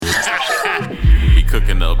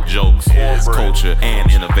jokes, culture,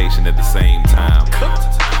 and innovation at the same time.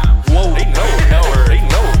 Whoa, they know.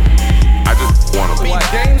 I just wanna Be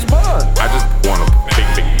James Bond. I just wanna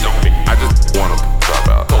I just wanna talk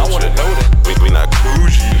about I wanna know that. We not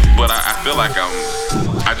bougie, but I feel like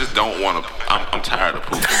I just don't wanna. I'm tired of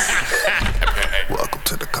pooping. Welcome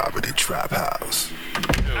to the Comedy Trap House.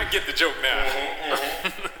 I get the joke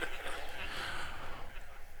now.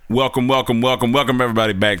 Welcome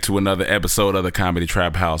everybody back to another episode of the Comedy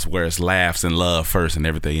Trap House, where it's laughs and love first and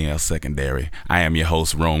everything else secondary. I am your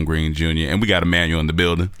host, Rome Green Jr., and we got Emmanuel in the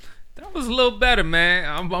building. That was a little better,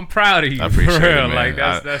 man. I'm proud of you. I appreciate for real. it, man. Like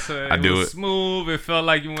I was smooth. It felt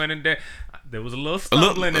like you went in there. There was a little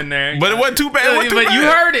stumbling in there, but it wasn't too bad. But you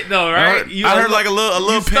heard it though, right? I heard like a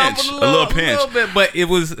little pinch, a little bit. But it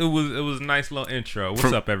was a nice little intro.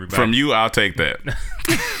 What's up, everybody? From you, I'll take that.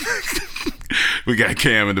 We got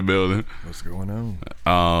Cam in the building. What's going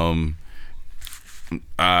on?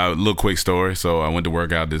 Little quick story. So I went to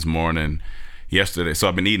work out this morning, yesterday. So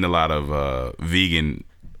I've been eating a lot of vegan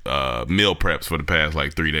meal preps for the past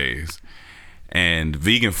like 3 days. And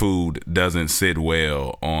vegan food doesn't sit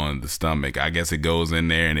well on the stomach. I guess it goes in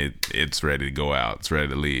there and it's ready to go out. It's ready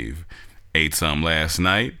to leave. Ate some last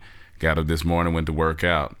night. Got up this morning, went to work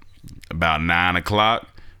out. About 9 o'clock,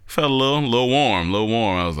 felt a little warm.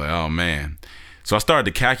 I was like, oh man. So I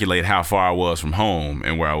started to calculate how far I was from home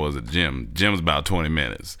and where I was at the gym. Gym was about 20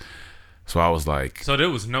 minutes. So I was like... So there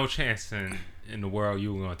was no chance in the world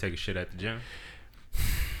you were going to take a shit at the gym?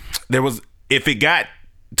 There was... If it got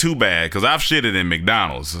too bad, because I've shitted in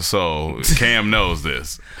McDonald's, so Cam knows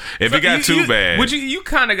this. If it got too bad... You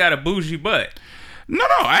kind of got a bougie butt. No,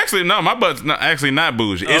 my butt's not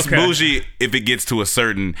bougie. It's bougie if it gets to a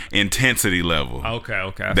certain intensity level.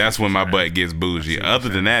 Okay. That's when my butt gets bougie. Other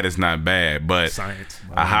than that, it's not bad. But Science.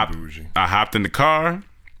 I hopped in the car,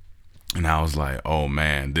 and I was like, oh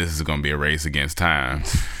man, this is gonna be a race against time,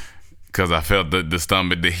 because I felt the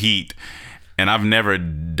stomach, the heat, and I've never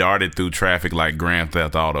darted through traffic like Grand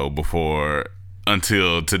Theft Auto before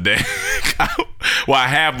until today. Well, I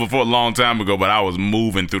have before a long time ago, but I was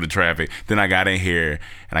moving through the traffic. Then I got in here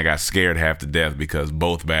and I got scared half to death because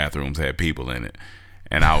both bathrooms had people in it.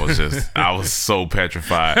 And I was so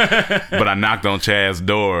petrified. But I knocked on Chad's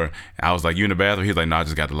door. I was like, you in the bathroom? He's like, no, I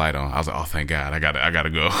just got the light on. I was like, oh, thank God. I gotta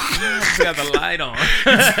go. You got the light on.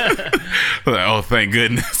 I was like, oh, thank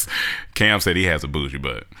goodness. Cam said he has a bougie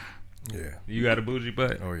butt. Yeah. You got a bougie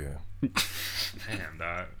butt? Oh, yeah. Damn,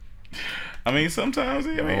 dog. I mean, sometimes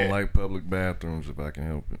I don't like public bathrooms if I can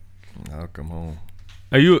help it. I'll come home.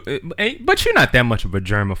 Are you? But you're not that much of a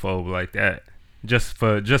germaphobe like that. Just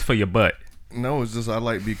for your butt. No, it's just I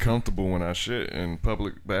like to be comfortable when I shit. In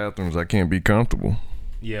public bathrooms, I can't be comfortable.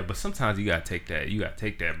 Yeah, but sometimes you gotta take that. You gotta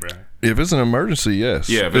take that, bro. If it's an emergency, yes.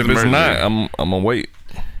 Yeah, if it's emergency, not, I'm gonna wait.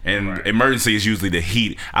 And emergency is usually the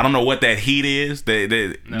heat. I don't know what that heat is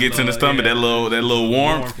that gets in the stomach. Yeah, that little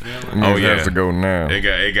warmth. Oh yeah, it has to go now. It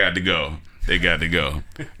got to go. It got to go.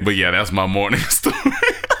 But yeah, that's my morning story.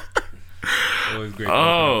 Always great.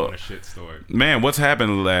 Oh, a shit story. Man, what's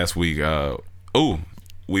happened last week?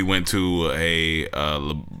 We went to a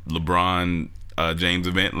LeBron James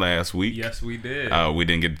event last week. Yes, we did. We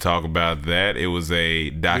didn't get to talk about that. It was a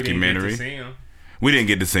documentary. We didn't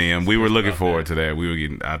get to see him. We were looking forward to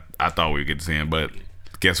that. I thought we would get to see him, but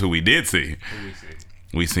guess who we did see?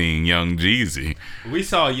 We seen Young Jeezy. We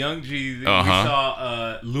saw Young Jeezy. We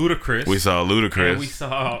saw Ludacris. And we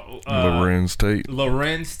saw Lorenz Tate.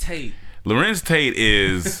 Lorenz Tate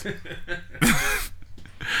is...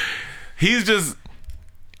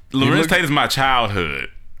 Lorenz Tate is my childhood.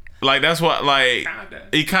 Like, that's what, like... Kinda.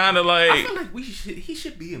 He kind of like... I feel like he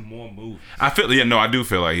should be in more movies. I do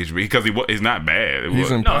feel like he should be, because he's not bad.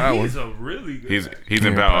 He's in Power. No, he's a really good... He's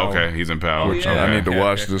in Power. Okay, he's in Power. Oh, yeah. I need to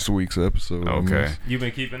watch this week's episode. Okay. You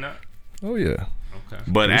been keeping up? Oh yeah. Okay.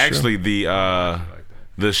 But actually, the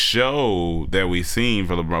show that we seen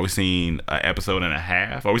for LeBron, we seen an episode and a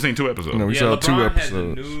half. Or we seen 2 episodes. No, we saw LeBron 2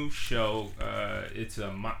 episodes. Has a new show. It's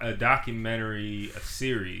a documentary, a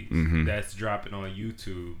series that's dropping on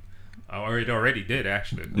YouTube. Or it already did,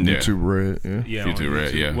 actually. Yeah. YouTube Red, yeah. YouTube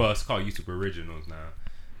Red, yeah. Well, it's called YouTube Originals now.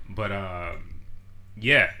 But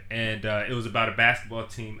yeah, and it was about a basketball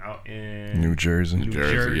team out in New Jersey,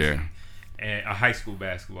 yeah, and a high school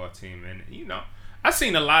basketball team, and I've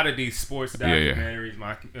seen a lot of these sports documentaries,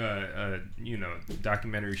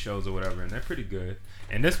 documentary shows or whatever, and they're pretty good.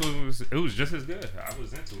 And this one was just as good. I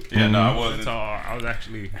was into it. Yeah, no, I wasn't. So I was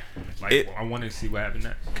actually like, I wanted to see what happened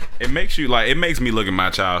next. It makes me look at my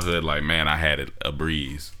childhood like, man, I had it a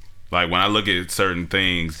breeze. Like when I look at certain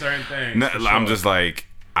things, I'm just like,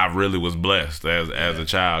 I really was blessed as a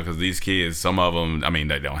child, because these kids, some of them, I mean,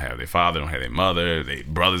 they don't have their father, don't have their mother, their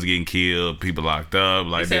brothers getting killed, people locked up.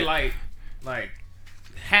 Like they said like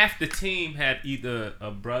half the team had either a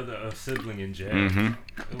brother or sibling in jail.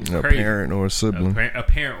 It was A crazy. parent or a sibling. A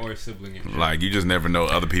parent or a sibling in jail. Like, you just never know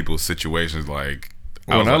other people's situations. Like,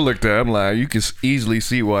 When I looked at it, I'm like, you can easily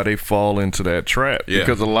see why they fall into that trap. Yeah.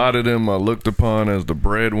 Because a lot of them are looked upon as the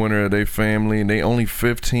breadwinner of their family, and they only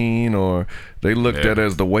 15, or they looked at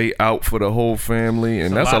as the way out for the whole family.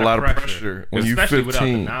 And that's a lot of pressure when you're 15. Without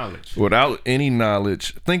the knowledge. Without any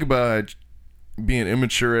knowledge. Think about being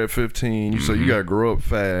immature at 15. So you got to grow up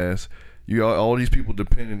fast. You got all these people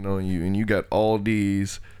depending on you, and you got all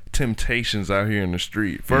these temptations out here in the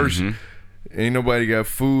street. First, ain't nobody got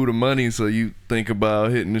food or money, so you think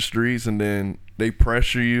about hitting the streets, and then they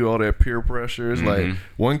pressure you, all that peer pressure. It's like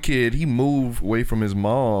one kid, he moved away from his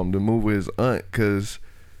mom to move with his aunt because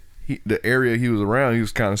the area he was around, he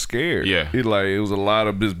was kind of scared. Yeah. It was a lot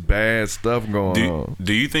of this bad stuff going on.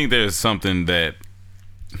 Do you think there's something that...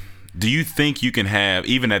 Do you think you can have,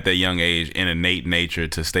 even at that young age, an innate nature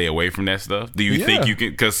to stay away from that stuff? Do you think you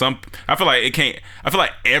can? Because I feel like it can't. I feel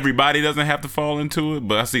like everybody doesn't have to fall into it,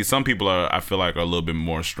 but I see some people I feel like are a little bit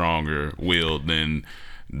more stronger willed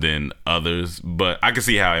than others. But I can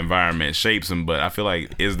see how environment shapes them. But I feel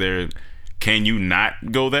like, can you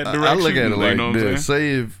not go that direction? I look at it like know this.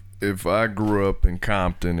 Say if I grew up in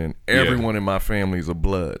Compton and everyone in my family is a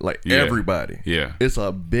blood, like everybody, it's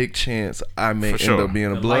a big chance I may end up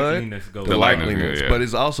being a blood. The likeliness. But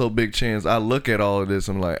it's also a big chance I look at all of this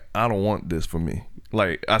and I'm like, I don't want this for me.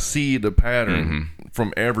 Like, I see the pattern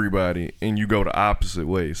from everybody, and you go the opposite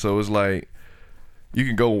way. So it's like, you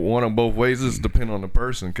can go one of both ways. It just depends on the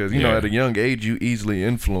person, because you know, at a young age you easily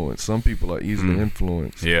influence. Some people are easily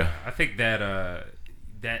influenced. Yeah, I think that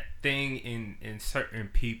that thing in certain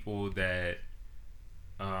people that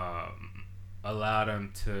allow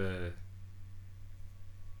them to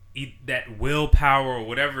eat that willpower or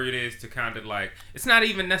whatever it is to kind of like, it's not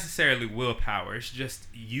even necessarily willpower, it's just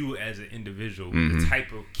you as an individual, the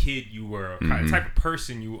type of kid you were, the type of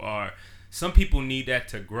person you are. Some people need that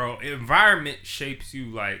to grow. Environment shapes you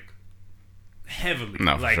like heavily.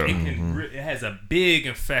 Like it has a big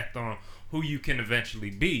effect on who you can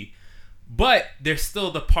eventually be. But there's still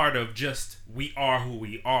the part of just we are who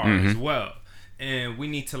we are as well. And we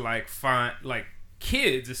need to like find, like,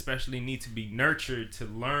 kids especially need to be nurtured to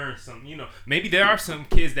learn something. You know, maybe there are some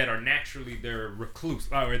kids that are naturally, they're recluse,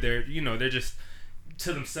 or they're, you know, they're just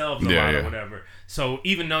to themselves a lot or whatever. So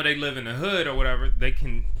even though they live in the hood or whatever,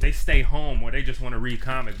 they stay home, or they just want to read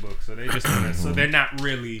comic books, or they just wanna, so they're not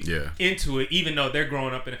really into it, even though they're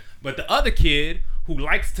growing up in it. But the other kid who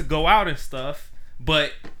likes to go out and stuff,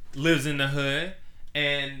 but lives in the hood,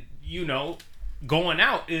 and you know, going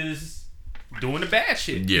out is doing the bad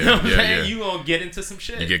shit. You know what I'm saying? You gonna get into some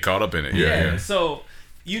shit. You get caught up in it. So,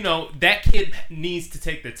 you know, that kid needs to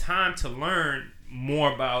take the time to learn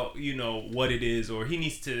more about, you know, what it is, or he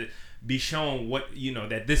needs to be shown what, you know,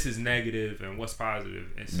 that this is negative and what's positive.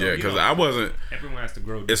 And so, because I wasn't. Everyone has to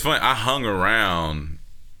grow. It's funny. I hung around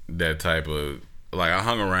that type of, like, I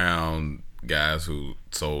hung around guys who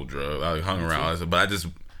sold drugs. I hung around, but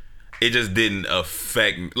it just didn't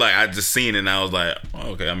affect me. Like, I just seen it and I was like, oh,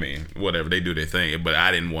 okay, I mean, whatever, they do their thing. But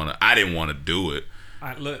I didn't want to do it.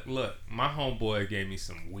 Look, my homeboy gave me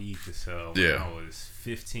some weed to sell when I was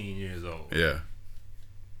 15 years old. Yeah.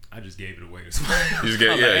 I just gave it away to somebody.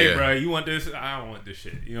 Hey, bro, you want this? I don't want this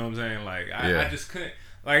shit. You know what I'm saying? Like, I just couldn't.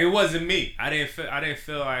 Like, it wasn't me. I didn't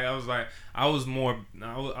feel like I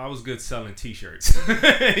was good selling T-shirts.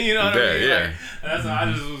 You know what I mean? Like, that's how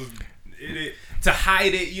I just was. To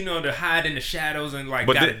hide it, you know, to hide in the shadows and like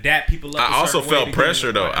gotta dap people up. I also felt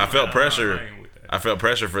pressure though. I felt pressure. I felt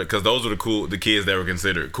pressure for it because those were the kids that were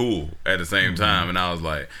considered cool at the same time, and I was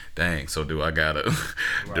like, dang. So do I gotta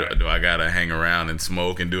do I gotta hang around and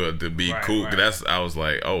smoke and do it to be cool? I was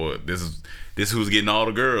like, oh, this is who's getting all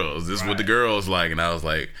the girls. This is what the girls like, and I was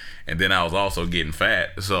like, and then I was also getting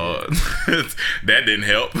fat, so that didn't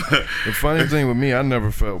help. The funny thing with me, I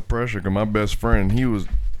never felt pressure because my best friend,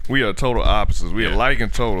 we are total opposites. We are like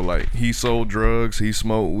and total. Like, he sold drugs, he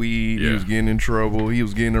smoked weed, he was getting in trouble, he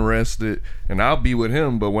was getting arrested, and I'll be with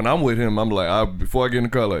him. But when I'm with him, I'm like, before I get in the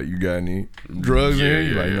car, like, you got any drugs in here?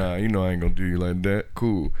 He's like, nah, you know I ain't gonna do you like that.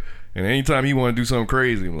 Cool. And anytime he want to do something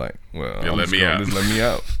crazy, I'm like, well, let me out. Just let me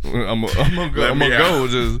out. I'm gonna go.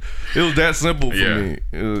 Just, it was that simple for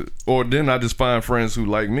me. Or then I just find friends who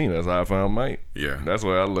like me. That's how I found Mike. Yeah, that's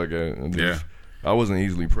what I look at it. I wasn't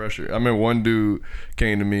easily pressured. I remember one dude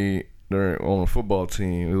came to me on a football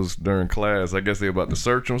team. It was during class. I guess they were about to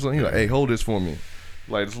search him or something. He's like, hey, hold this for me.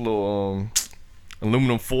 Like this little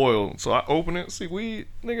aluminum foil. So I open it, see weed.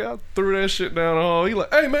 Nigga, I threw that shit down the hall. He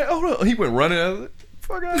like, hey man, hold up. He went running out of it.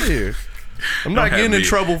 Fuck out of here. I'm not getting in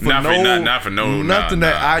trouble for nothing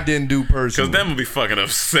that I didn't do personally. Because them will be fucking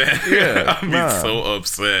upset. Yeah, I'll be so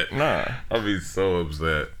upset. I'll be so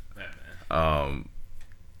upset.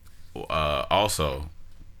 Also,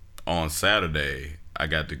 on Saturday, I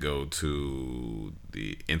got to go to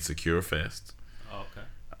the Insecure Fest.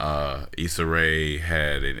 Issa Rae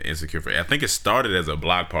had an Insecure Fest. I think it started as a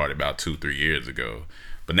block party about 2-3 years ago,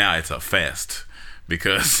 but now it's a fest.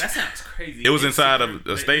 Because that sounds crazy. It was inside of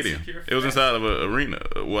a stadium. It was inside of an arena.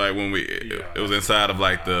 Like when it was inside of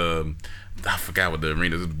like I forgot what the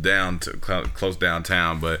arena is, close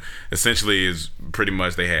downtown, but essentially is pretty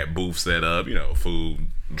much they had booths set up, food,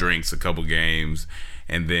 drinks, a couple games,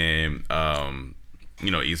 and then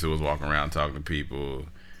Issa was walking around talking to people.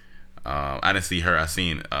 I didn't see her. I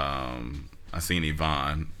seen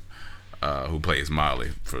Yvonne, who plays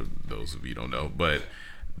Molly, for those of you who don't know, but.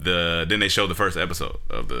 Then they showed the first episode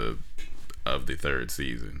of the third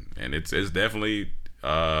season, and it's definitely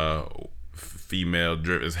female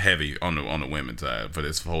driven. It's heavy on the women's side for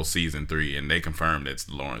this whole season 3, and they confirmed that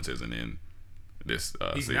Lawrence isn't in this.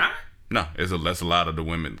 He's season. not. No, that's a lot of the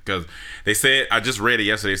women, because they said, I just read it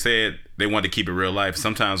yesterday. They said they wanted to keep it real life.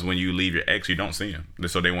 Sometimes when you leave your ex, you don't see him,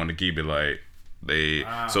 so they want to keep it like they.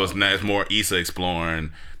 Wow. So it's more Issa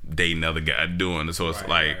exploring. Dating another guy doing it, so it's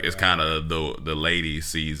it's kind of the ladies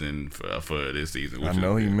season for this season. I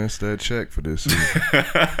know he missed that check for this season.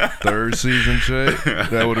 Third season check,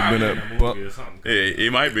 that would have been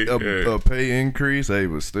it might be a pay increase. Hey,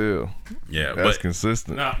 but still, that's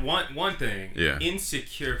consistent. Now, one thing,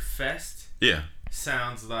 Insecure Fest,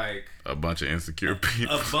 sounds like a bunch of insecure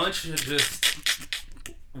people, a bunch of just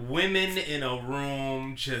women in a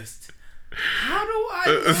room, just. How do I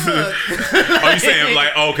look? Are you saying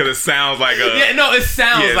like, because it sounds like a... Yeah, no, it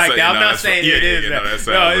sounds like that. I'm not saying it is that. No, it's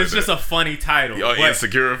like just a funny title.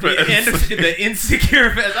 Insecure Fest. The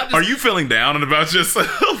Insecure Fest. Are you feeling down about yourself?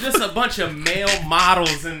 Just a bunch of male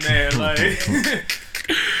models in there. Like,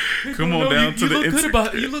 come on down to the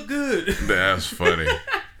Insecure. You look good. That's funny.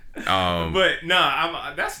 But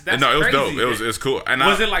no, that's no, it was crazy. Dope. It's cool. And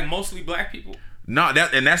was it like mostly black people? No,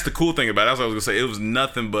 that's the cool thing about it. That's what I was gonna say. It was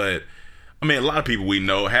nothing but. I mean, a lot of people we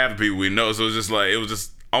know, half the people we know, so it was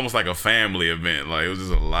just almost like a family event. Like, it was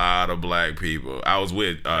just a lot of black people. I was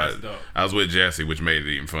with Jesse, which made it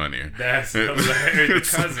even funnier. That's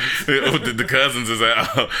hilarious. The cousins. The cousins is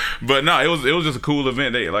out. But no, it was just a cool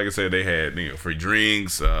event. They, like I said, they had free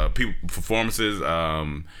drinks, people performances. 2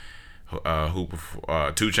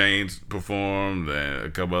 Chainz performed, and a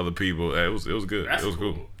couple other people. It was good. That's it was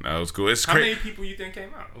cool. No, it was cool. How many people you think came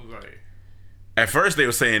out? It was like. At first, they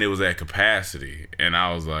were saying it was at capacity, and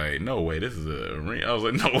I was like, "No way, this is a arena." I was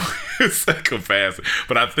like, "No, it's at capacity."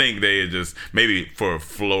 But I think they just maybe for a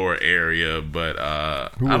floor area. But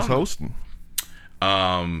who was hosting?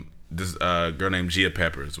 This girl named Gia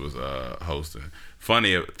Peppers was hosting.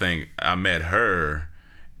 Funny thing, I met her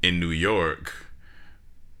in New York.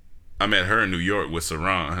 With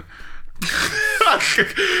Saran.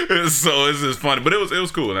 So it's just funny, but it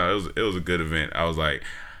was cool. No, it was a good event. I was like.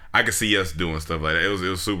 I could see us doing stuff like that. It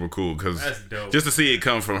was super cool because just to see it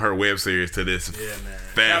come from her web series to this. Yeah, man.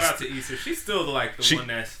 Shout out to Issa. She's still the one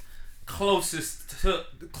that's closest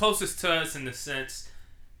to us in the sense,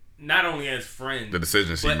 not only as friends, the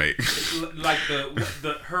decisions she makes, like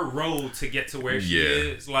her road to get to where she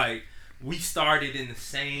is. Like we started in the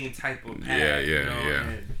same type of path.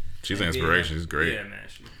 Yeah. She's an inspiration. She's great. Yeah, man.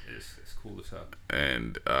 It's cool as hell.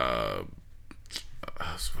 And.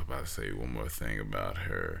 I was about to say one more thing about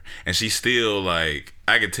her, and she's still I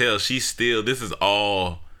could tell she's still. This is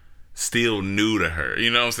all still new to her. You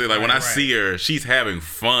know what I'm saying? Like when I see her, she's having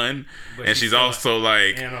fun, but and she's also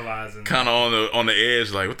analyzing, kind of on the edge,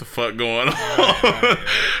 like what the fuck going on.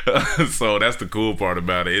 Right. So that's the cool part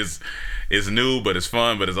about it. It's new, but it's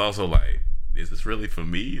fun, but it's also like, is this really for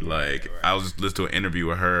me? Like I was listening to an interview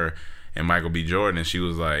with her and Michael B. Jordan, and she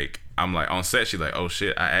was like, I'm like on set. She's like, oh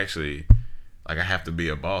shit, I actually. Like I have to be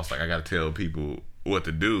a boss. Like I got to tell people what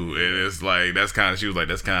to do, and it's like she was like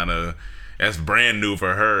that's brand new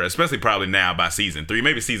for her, especially probably now by season 3.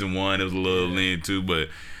 Maybe season 1 it was a little lean too, but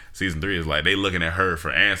season 3 is like they looking at her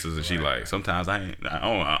for answers, and she like sometimes I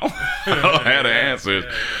don't have the answers.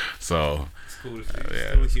 So it's cool to see.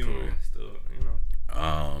 Still human, still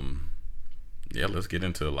yeah. Let's get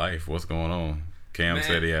into life. What's going on? Cam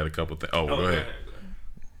said he had a couple things. Go ahead.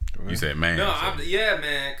 You said man. No,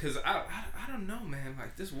 man, because I don't know, man.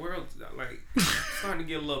 Like this world, like starting to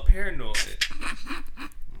get a little paranoid. Am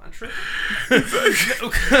I tripping?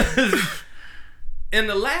 in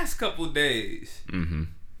the last couple of days,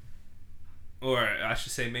 or I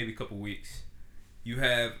should say maybe a couple of weeks, you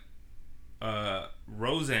have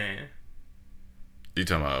Roseanne. You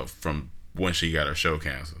talking about from when she got her show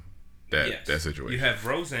canceled? That situation. You have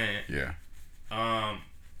Roseanne. Yeah.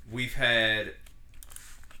 We've had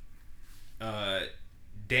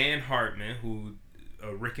Dan Hartman, who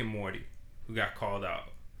Rick and Morty, who got called out.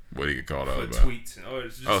 What did he get called out about? Tweets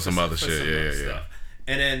and some other shit. Yeah.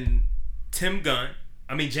 And then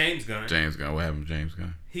James Gunn. James Gunn. What happened to James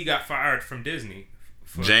Gunn? He got fired from Disney.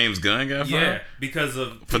 James Gunn got fired? Yeah, because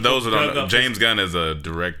of... For those who don't know, James Gunn is a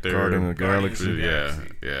director. Guardians of the Galaxy.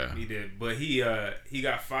 Yeah. He did. But he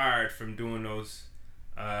got fired from doing those...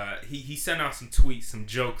 He sent out some tweets, some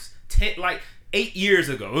jokes, 8 years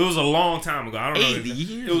ago. It was a long time ago. I don't know. 8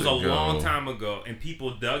 years It was ago. a long time ago. And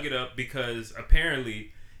people dug it up because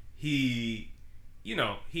apparently his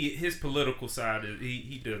political side is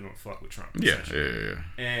he doesn't fuck with Trump. Yeah.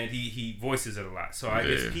 And he voices it a lot. So I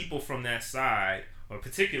guess people from that side, or a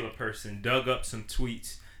particular person, dug up some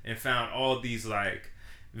tweets and found all these like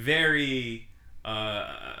very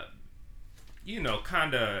kind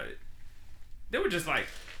of, they were just like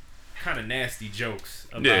kind of nasty jokes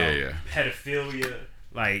about pedophilia,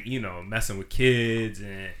 like, messing with kids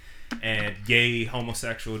and gay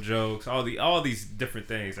homosexual jokes, all these different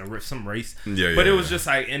things, and some race. But it was just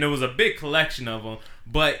like, and it was a big collection of them.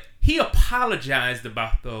 But he apologized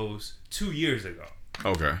about those 2 years ago.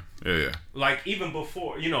 Okay. Yeah. Like even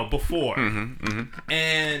before.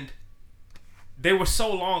 And they were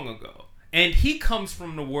so long ago. And he comes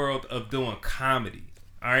from the world of doing comedy.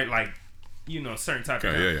 All right, like, certain type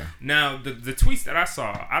of comedy. Now the tweets that I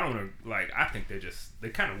saw, I don't know, like, I think they're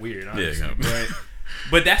kind of weird, honestly.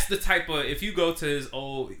 But that's the type of, if you go to his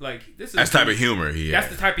old, like, this is that's the type of humor he had.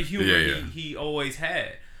 That's the type of humor he always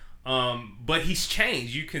had. But he's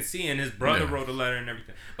changed. You can see, and his brother wrote a letter and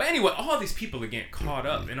everything. But anyway, all these people are getting caught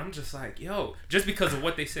up, and I'm just like, yo, just because of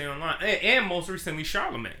what they say online, and most recently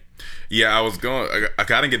Charlamagne. Yeah, I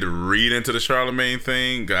didn't get to read into the Charlamagne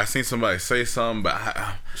thing. I seen somebody say something, but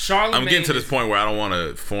I'm getting to this point where I don't want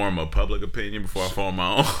to form a public opinion before I form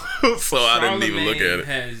my own. So I didn't even look at it.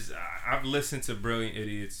 I've listened to Brilliant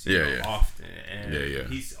Idiots often, and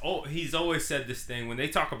he's always said this thing when they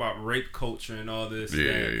talk about rape culture and all this.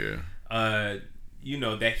 That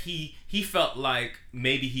he felt like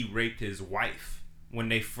maybe he raped his wife when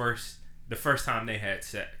the first time they had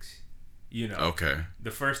sex. Okay.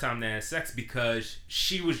 The first time they had sex, because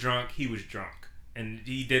she was drunk, he was drunk, and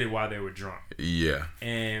he did it while they were drunk. Yeah.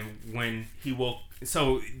 And when he woke,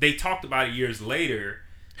 so they talked about it years later.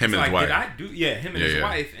 Him and his wife. Him and his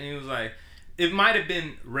wife, and he was like, it might have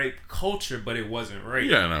been rape culture, but it wasn't rape.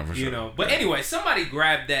 Yeah, no, for sure. But anyway, somebody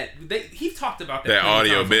grabbed that. He talked about that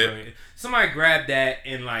audio bit. Somebody grabbed that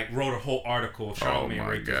and like wrote a whole article of Charlamagne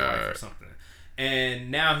raped his wife or something.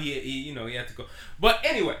 And now he had to go. But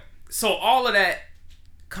anyway, so all of that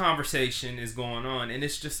conversation is going on, and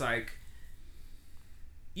it's just like,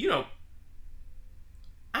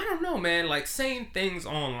 I don't know, man. Like, saying things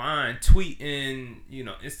online, tweeting,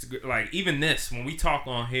 Instagram, like, even this, when we talk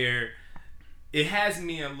on here, it has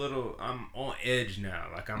me a little, I'm on edge now.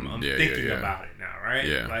 Like, I'm thinking about it now, right?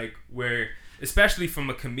 Yeah. Like, where, especially from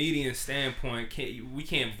a comedian standpoint, we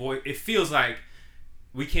can't voice, it feels like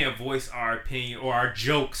we can't voice our opinion or our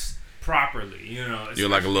jokes properly, You're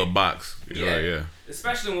like a little box. Yeah.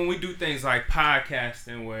 Especially when we do things like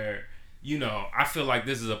podcasting where, I feel like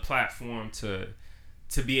this is a platform to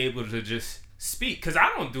be able to just speak, because I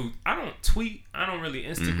don't tweet, I don't really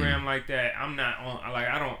Instagram like that. I'm not on, like,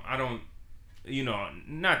 I don't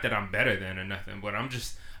not that I'm better than or nothing, but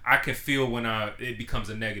I can feel when it becomes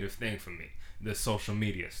a negative thing for me, the social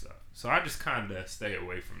media stuff. So I just kind of stay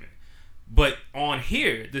away from it. But on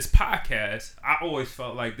here, this podcast, I always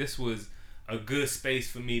felt like this was a good space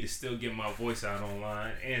for me to still get my voice out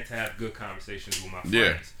online and to have good conversations with my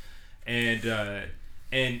friends. And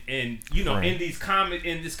in these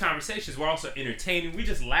conversations, we're also entertaining. We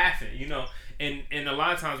just laughing, and a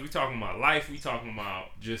lot of times we talking about life, we talking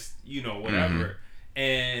about just whatever,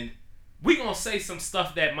 and we gonna say some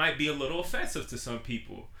stuff that might be a little offensive to some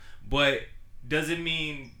people, but doesn't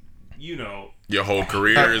mean your whole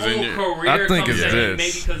career is in your. I think it's this.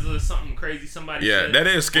 Maybe because of something crazy somebody said. Yeah, that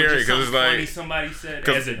is scary because it's like somebody said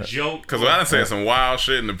as a joke. Because I done said some wild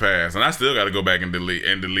shit in the past, and I still got to go back and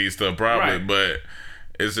delete stuff probably, but.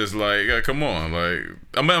 It's just like, come on, like,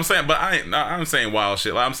 I'm saying, but I'm saying wild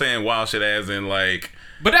shit. Like, I'm saying wild shit as in like,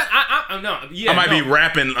 But I no, yeah, I might be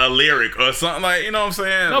rapping a lyric or something like, you know what I'm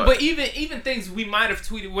saying? No, like, but even things we might have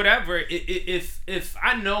tweeted, whatever. If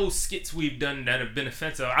I know skits we've done that have been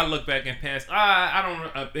offensive, I look back in past,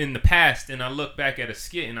 in the past, and I look back at a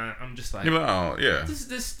skit and I'm just like,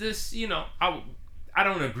 this, you know, I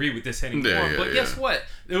don't agree with this anymore. But guess what?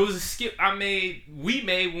 There was a skit we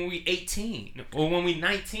made when we 18 or when we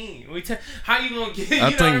 19. How you gonna get?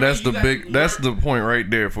 I think that's that's the point right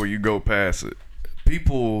there before you go past it.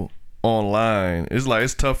 People online,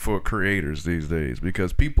 it's tough for creators these days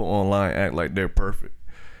because people online act like they're perfect.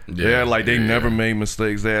 They act like they never made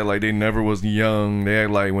mistakes. They act like they never was young. They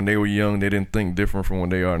act like when they were young, they didn't think different from what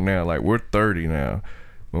they are now. Like, we're 30 now.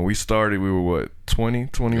 When we started, we were, what, 20,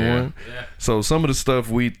 21? Yeah. So some of the stuff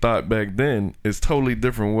we thought back then is totally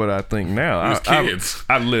different from what I think now. We was kids.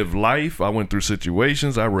 I lived life. I went through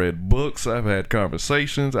situations. I read books. I've had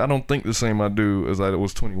conversations. I don't think the same I do as I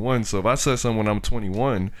was 21. So if I said something when I'm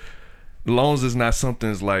 21, as long as it's not something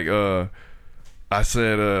that's like, I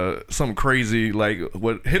said something crazy like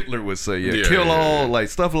what Hitler would say, kill all, like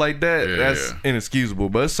stuff like that. That's inexcusable.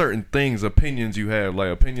 But there's certain things, opinions you have, like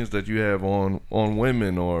opinions that you have on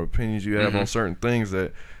women or opinions you have on certain things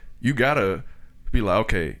that you gotta be like,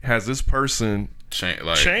 okay, has this person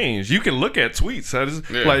changed? You can look at tweets.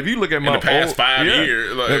 Like if you look at my in the past 5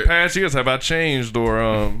 years, like, the past years, have I changed?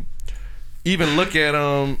 Or even look at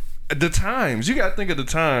the times. You gotta think of the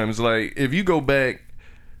times. Like if you go back.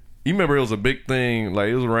 You remember it was a big thing, like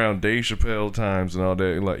it was around Dave Chappelle times and all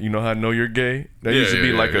that. Like, you know how I know you're gay? That used to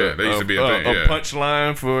be like a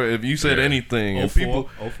punchline for if you said anything. And people,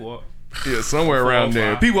 somewhere around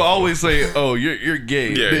there. People always say, "Oh, you're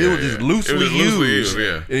gay." It was just loosely used.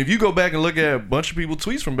 And if you go back and look at a bunch of people's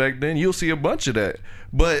tweets from back then, you'll see a bunch of that.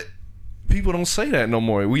 But people don't say that no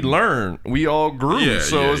more. We learn. We all grew.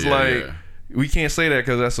 We can't say that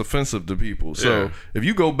because that's offensive to people. So if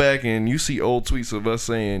you go back and you see old tweets of us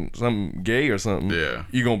saying something gay or something,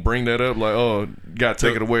 you're going to bring that up like, oh, got to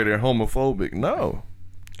take it away, they're homophobic. No.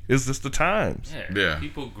 It's just the times.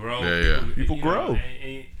 People grow. People grow.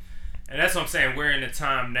 And that's what I'm saying. We're in a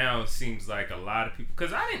time now, it seems like a lot of people,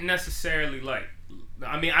 because I didn't necessarily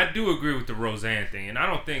I do agree with the Roseanne thing, and I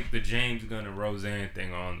don't think the James Gunn and Roseanne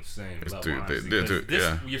thing are on the same level.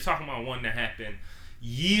 You're talking about one that happened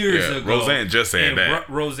years ago. Roseanne just said that.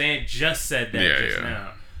 Roseanne just said that just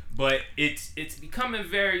now. But it's becoming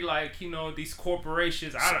very like, these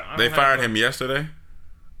corporations. They fired him yesterday?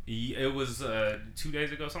 It was 2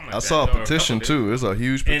 days ago, something like that. I saw a petition too. It's a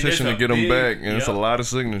huge petition to get him back, and it's a lot of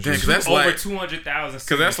signatures. That's over 200,000.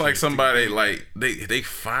 Because that's like somebody like they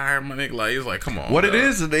fire my nigga. Like, it's like, come on. What it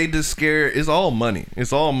is they just scare. It's all money.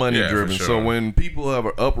 It's all money driven. Sure. So when people have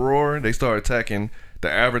an uproar, they start attacking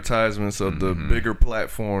the advertisements of the bigger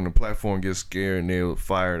platform. The platform gets scared and they'll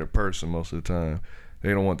fire the person most of the time. They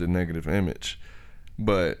don't want the negative image.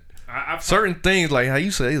 But certain things, like how you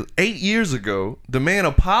say 8 years ago, the man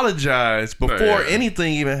apologized before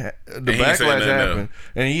anything even the backlash happened,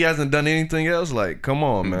 and he hasn't done anything else. Like, come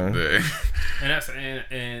on, man.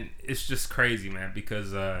 And it's just crazy, man,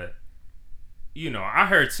 because I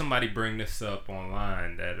heard somebody bring this up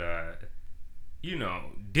online that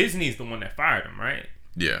Disney's the one that fired him, right?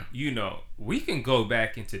 Yeah. We can go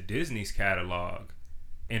back into Disney's catalog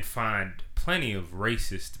and find plenty of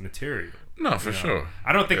racist material. No, for sure.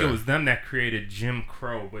 I don't think it was them that created Jim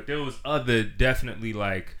Crow, but there was other, definitely,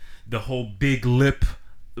 like the whole big lip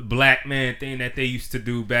black man thing that they used to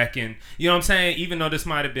do back in, you know what I'm saying? Even though this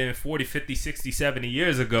might have been 40, 50, 60, 70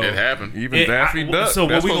 years ago. It happened. Even Daffy Duck. So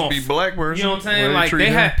that's what we supposed to be black person. You know what I'm saying? Like, they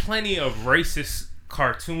had plenty of racist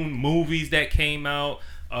cartoon movies that came out.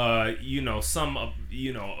 Some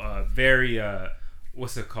very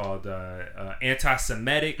what's it called?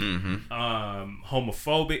 Anti-Semitic,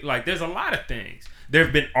 homophobic. Like, there's a lot of things. There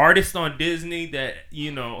have been artists on Disney that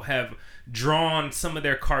have drawn some of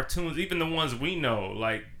their cartoons, even the ones we know,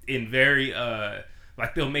 like in very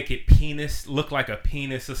like they'll make it look like a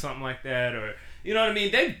penis or something like that, or you know what I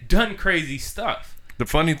mean. They've done crazy stuff. The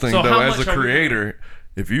funny thing though, as a creator,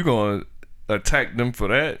 if you're gonna attack them for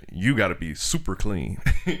that, you got to be super clean.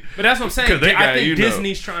 But that's what I'm saying. I think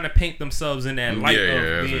Disney's trying to paint themselves in that light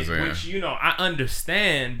of being, which I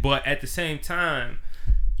understand, but at the same time,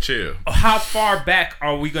 chill. How far back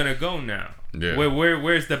are we gonna go now? Yeah.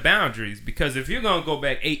 Where's the boundaries? Because if you're gonna go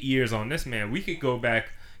back 8 years on this man, we could go back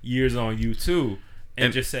years on you too.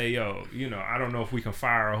 And just say, I don't know if we can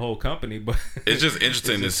fire a whole company, but it's just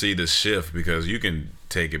interesting to see the shift, because you can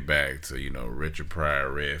take it back to, Richard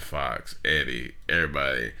Pryor, Red Fox, Eddie,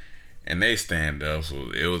 everybody, And they stand up,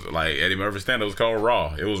 so it was like Eddie Murphy stand up was called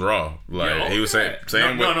Raw. It was Raw. Like he was saying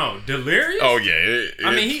no, Delirious. Oh yeah,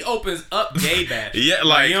 I mean he opens up gay bash. Yeah,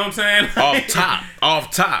 like you know what I'm saying?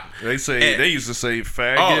 Off top. They say they used to say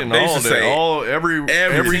faggot and all that,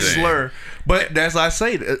 every slur. But as I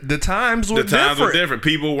say, the times were different.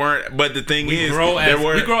 People weren't. But the thing we grow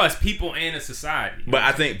as people and a society. But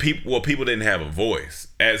I think people didn't have a voice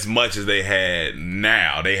as much as they had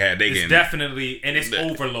now. It's definitely, and it's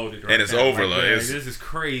overloaded. Right, and it's overloaded. Like, this is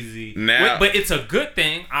crazy. Now, but it's a good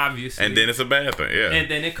thing, obviously. And then it's a bad thing. Yeah. And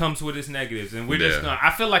then it comes with its negatives, and we're just gonna. I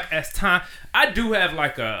feel like as time, I do have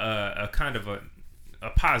like a kind of a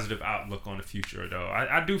positive outlook on the future, though.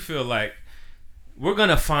 I do feel like we're going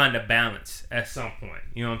to find a balance at some point.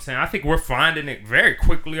 You know what I'm saying? I think we're finding it very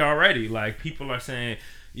quickly already. Like, people are saying,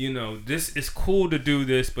 you know, this is cool to do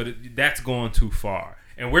this, but that's going too far.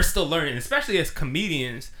 And we're still learning, especially as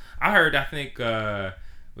comedians. I think,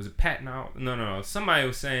 was it Pat now? No. Somebody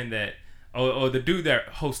was saying that, the dude that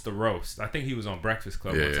hosts the roast, I think he was on Breakfast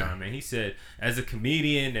Club one time, and he said, as a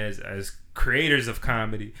comedian, as creators of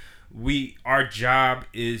comedy, our job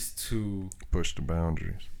is to push the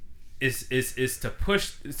boundaries. Is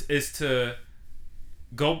to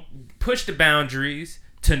go push the boundaries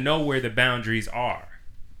to know where the boundaries are.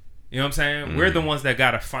 You know what I'm saying? Mm. We're the ones that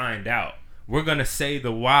gotta find out. We're gonna say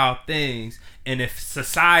the wild things, and if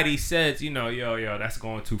society says, you know, yo, that's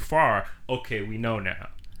going too far, okay, we know now.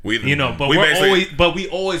 But we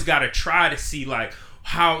always gotta try to see like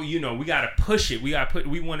how, you know, we gotta push it. We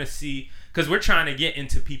want to see, because we're trying to get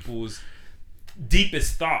into people's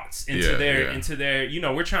deepest thoughts into their, you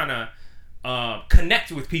know, we're trying to connect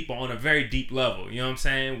with people on a very deep level, you know what I'm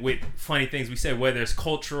saying, with funny things we say, whether it's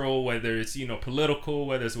cultural, whether it's, you know, political,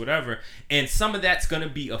 whether it's whatever, and some of that's going to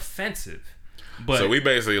be offensive. But so we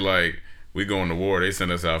basically like, we go into war, they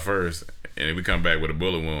send us out first, and we come back with a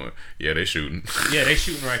bullet wound. Yeah, they shooting. Yeah, they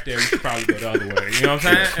shooting right there. We should probably go the other way. You know what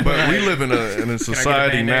I'm saying? But we live in a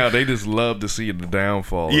society now. They just love to see the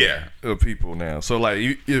downfall of people now. So like,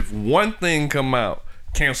 if one thing come out,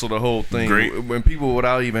 cancel the whole thing. Great. When people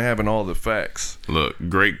without even having all the facts. Look,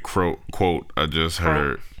 great quote I just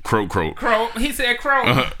heard. Crow. He said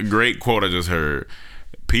crow. Great quote I just heard.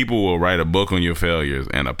 People will write a book on your failures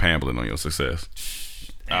and a pamphlet on your success.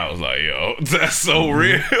 I was like, yo, that's so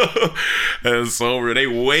real. That's so real. They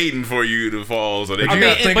waiting for you to fall. So they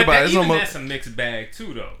gotta think about it. That's a mixed bag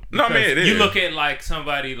too, though. No, man, it is. You look at like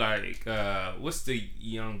somebody like what's the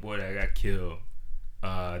young boy that got killed?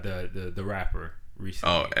 The rapper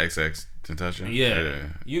recently. Oh, XXXTentacion.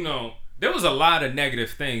 Yeah. You know, there was a lot of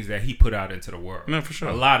negative things that he put out into the world. No, for sure.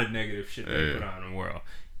 A lot of negative shit that he put out in the world.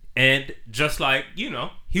 And just like, you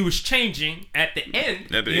know, he was changing at the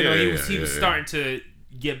end. He was starting to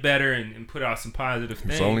get better and put out some positive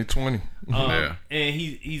things. He's only 20. And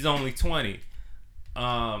he's only 20.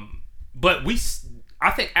 But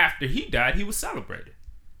I think after he died, he was celebrated.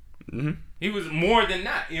 Mm-hmm. He was more than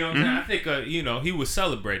that. You know what I'm saying? I think, you know, he was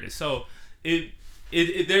celebrated. So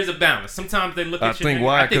there's a balance. Sometimes they look at you. I think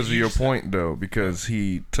why? Because of your point, though. Because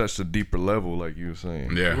he touched a deeper level, like you were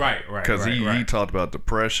saying. Yeah. Right. Because he talked about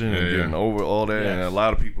depression and getting over all that, and a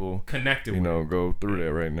lot of people connected, go through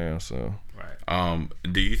that right now. So. Right.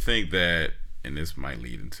 Do you think that, and this might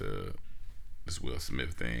lead into this Will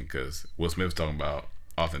Smith thing, because Will Smith's talking about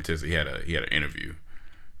authenticity. He had an interview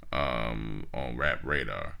on Rap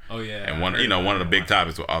Radar. Oh yeah. And one of the big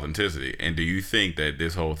topics was authenticity. And do you think that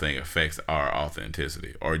this whole thing affects our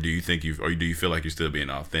authenticity, or do you feel like you're still being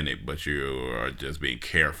authentic, but you are just being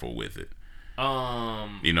careful with it? You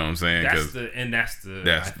know what I'm saying? I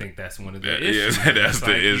think that's one of the issues. That's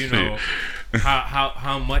the issue. You know,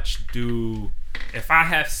 how much if I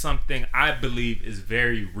have something I believe is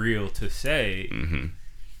very real to say,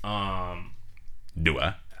 do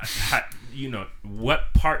I?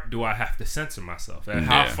 What part do I have to censor myself? And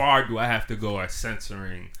how far do I have to go at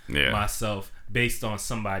censoring myself based on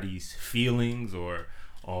somebody's feelings or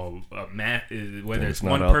whether it's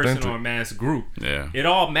one person or a mass group? Yeah, it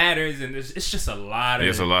all matters, and it's just a lot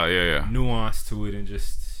of nuance to it, and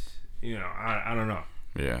just I don't know.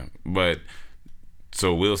 Yeah, but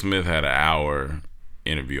so Will Smith had an hour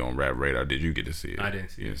interview on Rap Radar. Did you get to see it? I didn't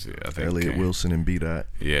see it. I think Elliot Wilson and B-Dot.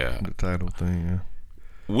 Yeah, the title thing. Yeah.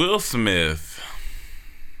 Will Smith,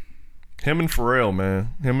 him and Pharrell,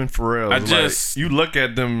 man. You look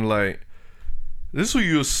at them like, this is who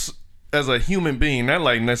you as a human being, not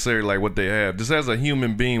like necessarily like what they have. Just as a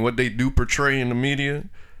human being, what they do portray in the media,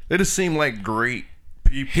 they just seem like great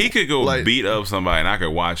people. He could go beat up somebody, and I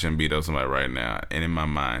could watch him beat up somebody right now, and in my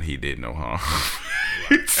mind, he did no harm.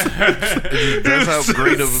 That's how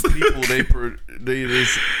great of people they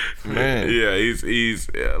Man. Yeah, he's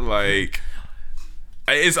like,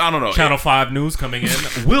 it's, I don't know. Channel 5 news coming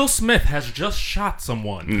in. Will Smith has just shot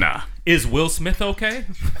someone. Nah. Is Will Smith okay?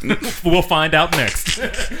 We'll find out next.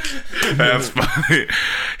 That's funny.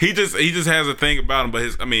 He just has a thing about him, but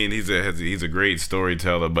he's a great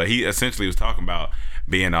storyteller. But he essentially was talking about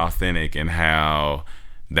being authentic and how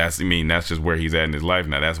that's just where he's at in his life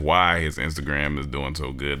now. That's why his Instagram is doing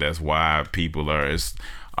so good. That's why people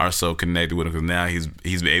are so connected with him, because now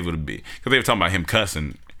he's able to be, because they were talking about him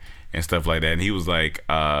cussing and stuff like that, and he was like,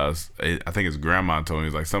 I think his grandma told him, he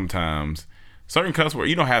was like, sometimes certain cuss words,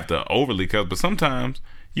 you don't have to overly cuss, but sometimes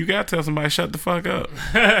you gotta tell somebody shut the fuck up.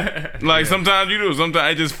 Like, sometimes you do,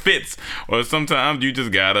 sometimes it just fits, or sometimes you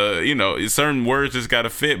just gotta, certain words just gotta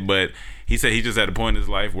fit. But he said he just at a point in his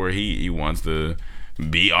life where he wants to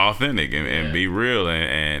be authentic and be real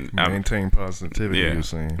and maintain positivity. Yeah, you're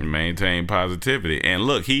saying maintain positivity. And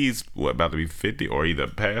look, he's about to be 50 or either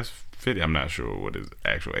past 50. I'm not sure what his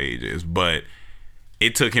actual age is, but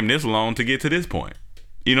it took him this long to get to this point.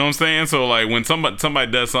 You know what I'm saying? So like, when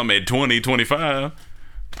somebody does something at 20, 25,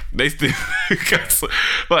 they still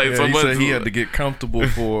like. Yeah, he said he had to get comfortable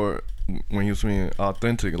for when he was being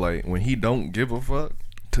authentic. Like, when he don't give a fuck,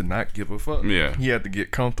 to not give a fuck. Yeah, he had to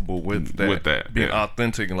get comfortable with that being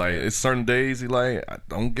authentic. Like, it's certain days he like, I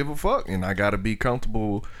don't give a fuck, and I gotta be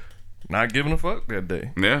comfortable not giving a fuck that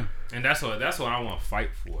day. Yeah. And that's what I want to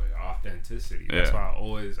fight for, authenticity. That's why I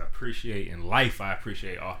always appreciate in life. I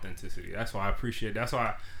appreciate authenticity. That's why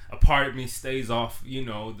a part of me stays off,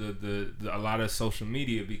 the a lot of social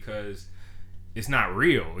media, because it's not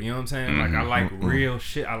real. You know what I'm saying? Like, I like real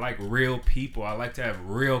shit. I like real people. I like to have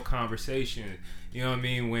real conversations. You know what I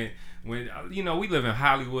mean? When we live in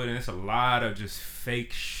Hollywood, and it's a lot of just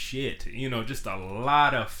fake shit. Just a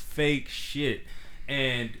lot of fake shit.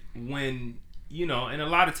 And when and a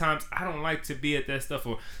lot of times I don't like to be at that stuff,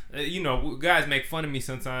 or guys make fun of me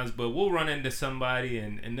sometimes, but we'll run into somebody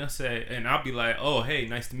and they'll say, and I'll be like, oh, hey,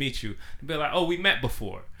 nice to meet you. They'll be like, oh, we met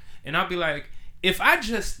before. And I'll be like, if I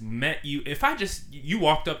just met you, you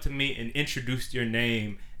walked up to me and introduced your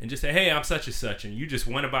name and just say, hey, I'm such and such, and you just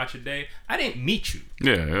went about your day, I didn't meet you.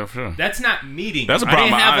 Yeah, for sure. That's not meeting. That's a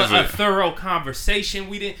problem. I didn't have a thorough conversation.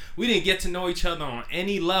 We didn't get to know each other on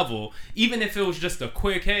any level, even if it was just a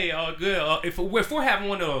quick, hey, all good. If we're having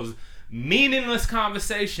one of those meaningless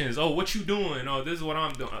conversations, oh, what you doing? Oh, this is what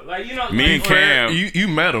I'm doing. Like, me and Cam, you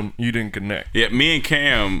met him, you didn't connect. Yeah, me and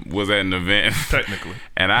Cam was at an event technically,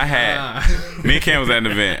 and I had me and Cam was at an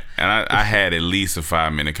event, and I had at least a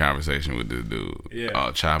 5-minute conversation with this dude.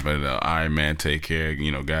 Yeah, chopping it up. All right, man, take care.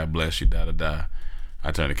 God bless you. Da da da.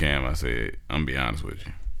 I turned to Cam. I said, I'm gonna be honest with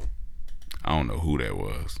you, I don't know who that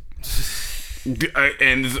was. And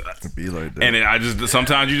be like that. And I just,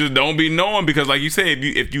 sometimes you just don't be knowing, because like you said,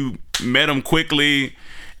 if you met them quickly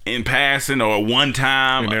in passing or one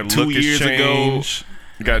time or 2 years ago,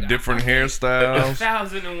 you got different hairstyles.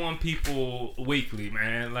 1,001 people weekly,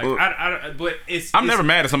 man. Like, but it's. I'm never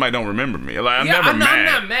mad if somebody don't remember me. Like, I'm never mad.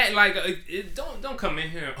 I'm not mad. Like, don't come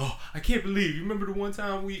in here. Oh, I can't believe you remember the one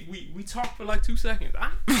time we talked for like 2 seconds.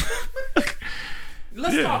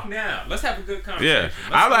 Let's talk now. Let's have a good conversation.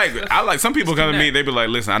 Yeah, I like some people come to me. They be like,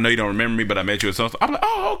 "Listen, I know you don't remember me, but I met you at something." I'm like,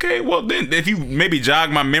 "Oh, okay. Well, then if you maybe jog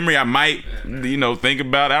my memory, I might, think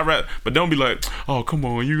about it. But don't be like, oh, come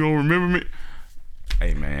on, you don't remember me."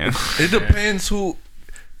 Hey, man, it depends who.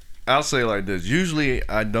 I'll say like this. Usually,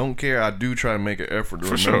 I don't care. I do try to make an effort to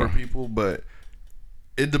remember people, but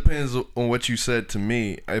it depends on what you said to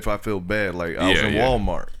me. If I feel bad, like I was in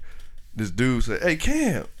Walmart. This dude said, "Hey,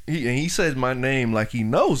 Cam," he said my name like he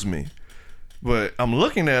knows me, but I'm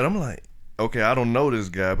looking at him like, okay, I don't know this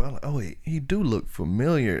guy, but I'm like, oh, he do look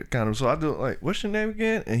familiar, kind of. So I do like, what's your name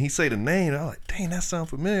again? And he say the name, and I'm like, dang, that sounds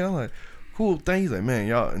familiar. I'm like, cool, thank you. He's like, man,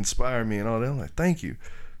 y'all inspire me and all that. I'm like, thank you.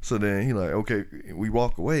 So then he like, okay, we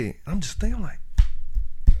walk away. I'm just thinking, I'm like,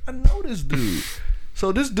 I know this dude.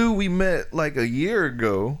 So this dude we met like a year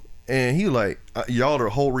ago. And he like, y'all are the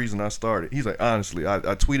whole reason I started. He's like, honestly, I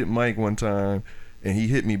tweeted Mike one time, and he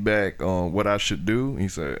hit me back on what I should do. He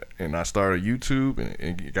said, and I started YouTube,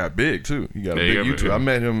 and it got big too. He got a big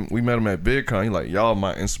YouTube. We met him at VidCon. He like, y'all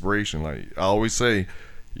my inspiration. Like, I always say,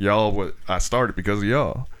 y'all I started because of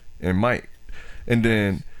y'all and Mike. And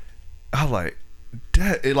then I like,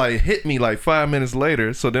 that, it like hit me like 5 minutes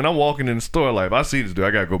later. So then I'm walking in the store, like, if I see this dude,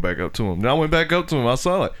 I gotta go back up to him. Then I went back up to him. I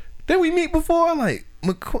saw like, did we meet before? I'm like,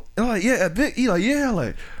 yeah, Vic. He like, yeah,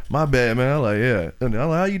 like my bad, man. I'm like, yeah. And I'm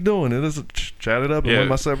like, how you doing? And just chat it up and went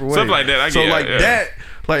my separate way. Something like that. That,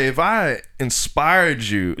 like if I inspired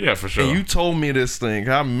you, for sure, and you told me this thing,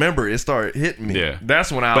 I remember it started hitting me. Yeah,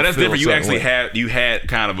 that's when I. But that's different. You actually had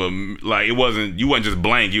kind of a like it wasn't. You wasn't just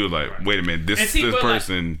blank. You was like, wait a minute, this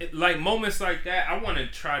person. Like moments like that, I want to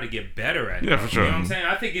try to get better at. Yeah, for sure. You know what I'm saying?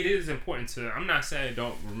 I think it is important to. I'm not saying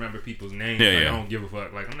don't remember people's names. I don't give a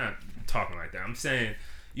fuck. Like I'm not talking like that. I'm saying.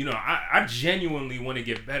 You know, I genuinely want to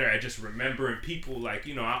get better at just remembering people. Like,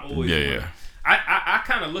 you know, I always I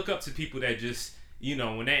kind of look up to people that just, you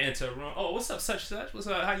know, when they enter a room, oh, what's up, such? What's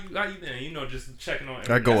up? How you been? You know, just checking on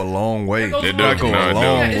everything. That go a long way. That go a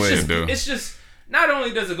long way. It's just not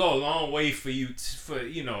only does it go a long way for you for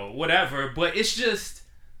you know whatever, but it's just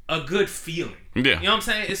a good feeling. Yeah, you know what I'm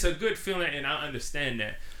saying? It's a good feeling, and I understand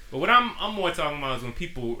that. But what I'm more talking about is when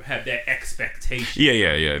people have that expectation.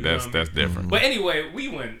 Yeah. That's different. But anyway, we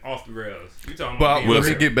went off the rails. We talking about. But let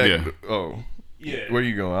me get back. Yeah. Where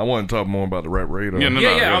you going? I want to talk more about the Rap Radar.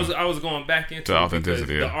 I was going back into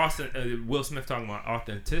authenticity. The Will Smith talking about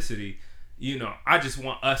authenticity. You know, I just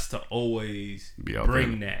want us to always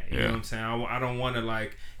bring that. You know what I'm saying? I don't want to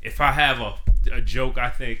like if I have a joke I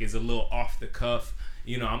think is a little off the cuff.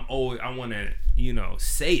 You know, I want to, you know,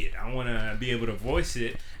 say it. I want to be able to voice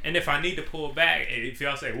it. And if I need to pull back, if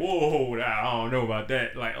y'all say, whoa, I don't know about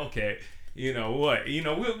that. Like, okay, you know what? You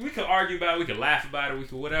know, we could argue about it. We could laugh about it. We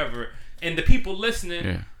could whatever. And the people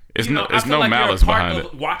listening, it's you know, no like malice behind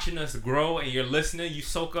it. Watching us grow and you're listening, you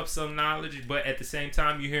soak up some knowledge, but at the same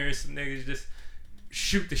time, you're hearing some niggas just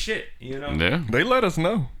shoot the shit, you know? Yeah. They let us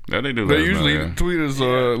know. Yeah, they do. They usually tweet us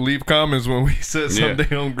or leave comments when we said something they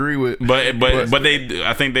don't agree with. But they,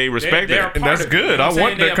 I think they respect it. And that's good. I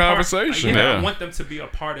want that conversation. I want them to be a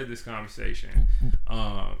part of this conversation.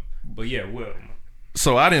 But yeah, Will.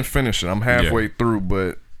 So I didn't finish it. I'm halfway through,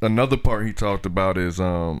 but another part he talked about is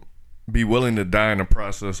be willing to die in the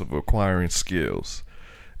process of acquiring skills.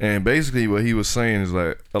 And basically what he was saying is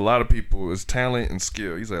like a lot of people is talent and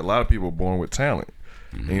skill. He said a lot of people are born with talent.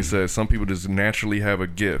 Mm-hmm. And he said some people just naturally have a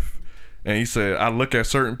gift. And he said I look at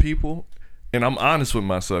certain people and I'm honest with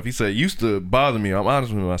myself. He said it used to bother me. I'm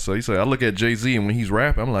honest with myself. He said I look at Jay-Z and when he's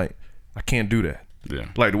rapping, I'm like, I can't do that. Yeah.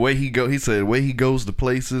 Like the way he said the way he goes to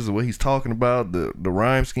places, the way he's talking about, the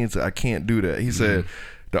rhyme scheme, said I can't do that. He said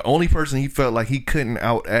the only person he felt like he couldn't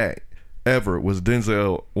outact ever was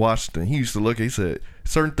Denzel Washington. He used to look at, he said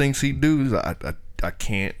certain things he do, I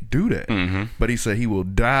can't do that. Mm-hmm. But he said he will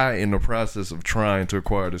die in the process of trying to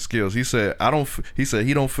acquire the skills. He said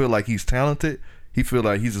he don't feel like he's talented. He feel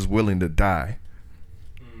like he's just willing to die.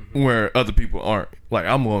 Where other people aren't. Like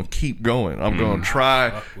I'm gonna keep going. I'm gonna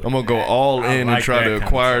try. I'm gonna go all in and try to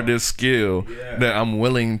acquire this skill that I'm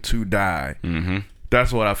willing to die. Mm-hmm.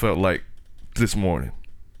 That's what I felt like this morning.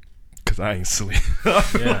 Cause I ain't sleep.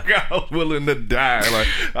 I was willing to die. Like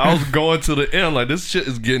I was going to the end. Like this shit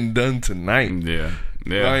is getting done tonight. Yeah.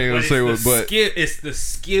 I ain't gonna say what, but it's the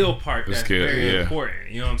skill part that's very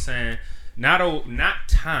important. You know what I'm saying? Not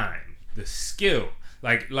time. The skill.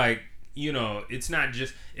 Like you know, it's not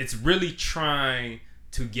just. It's really trying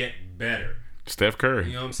to get better. Steph Curry.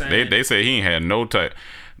 You know what I'm saying? They say he ain't had no type.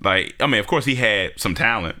 Like I mean, of course he had some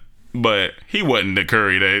talent. But he wasn't the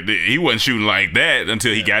Curry that he wasn't shooting like that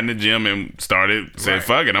until he got in the gym and said,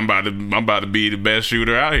 "Fuck it, I'm about to be the best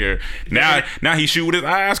shooter out here." Now he shoot with his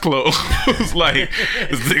eyes closed, like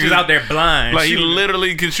he's out there blind. Like shooting. He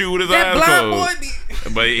literally can shoot with his eyes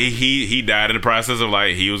closed. But he died in the process of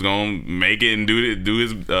like he was gonna make it and do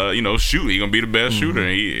his shoot. He gonna be the best shooter.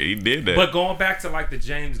 And he did that. But going back to like the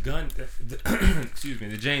James Gunn,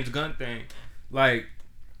 the James Gunn thing, like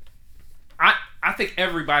I think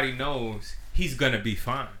everybody knows he's gonna be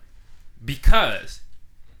fine because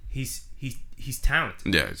he's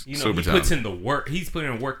talented. Yeah, you know, he puts in the work. He's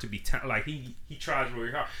putting in work to be like he tries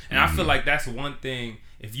really hard, and I feel like that's one thing.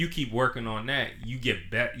 If you keep working on that, you get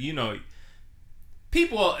better. You know,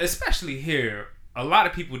 people, especially here, a lot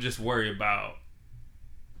of people just worry about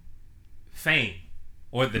fame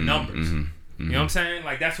or the numbers. You know what I'm saying?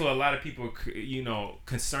 Like that's what a lot of people are,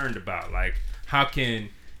 concerned about. Like how can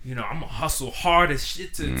I'm gonna hustle hard as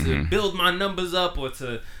shit to build my numbers up, or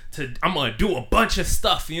to I'm gonna do a bunch of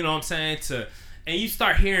stuff. You know what I'm saying? And you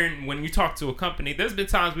start hearing when you talk to a company. There's been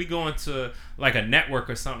times we go into like a network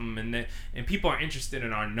or something, and people are interested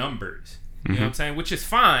in our numbers. You know what I'm saying? Which is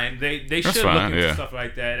fine. They should look into stuff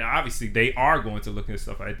like that. Obviously, they are going to look into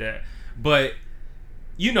stuff like that. But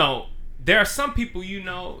there are some people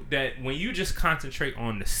that when you just concentrate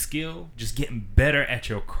on the skill, just getting better at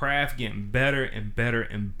your craft, getting better and better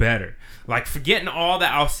and better. Like forgetting all the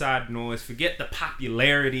outside noise, forget the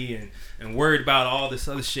popularity and worried about all this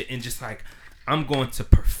other shit, and just like I'm going to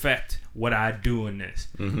perfect what I do in this.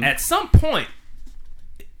 At some point,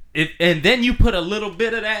 and then you put a little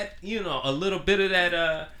bit of that, a little bit of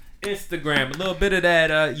that Instagram, a little bit of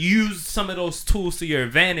that, use some of those tools to your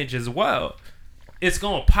advantage as well. It's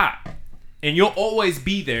going to pop. And you'll always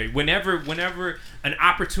be there. Whenever an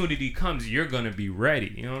opportunity comes, you're going to be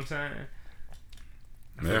ready. You know what I'm saying?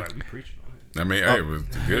 I feel like we preaching on it. I mean, it was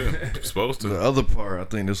good. Supposed to. The other part, I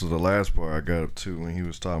think this was the last part I got up to when he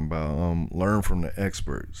was talking about learn from the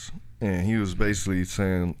experts. And he was basically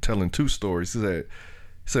telling two stories. He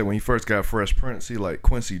said when he first got Fresh Prince, he like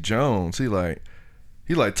Quincy Jones. He like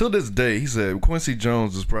till this day, he said Quincy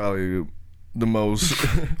Jones is probably the most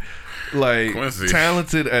like Quincy.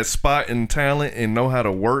 Talented at spotting talent and know how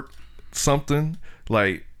to work something.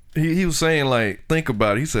 Like he was saying, like, think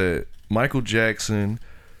about it. He said Michael Jackson.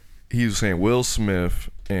 He was saying Will Smith,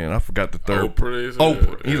 and I forgot the third.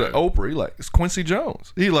 Oprah. He's like Oprah. He like, it's Quincy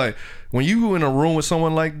Jones. He like, when you in a room with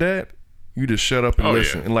someone like that, you just shut up and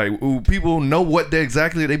listen. Yeah. And like, people know what they've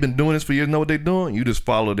been doing this for years, know what they're doing. You just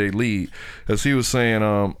follow their lead. As he was saying,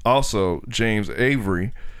 also James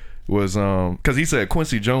Avery was because he said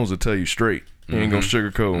Quincy Jones will tell you straight. He ain't gonna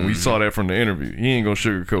sugarcoat. And we saw that from the interview. He ain't gonna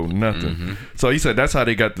sugarcoat nothing. So he said that's how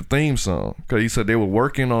they got the theme song, because he said they were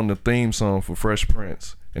working on the theme song for Fresh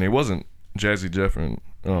Prince, and it wasn't Jazzy Jeff and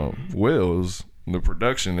Will. It was the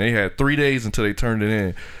production. They had 3 days until they turned it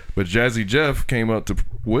in, but Jazzy Jeff came up to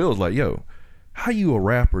Will's like, "Yo, how you a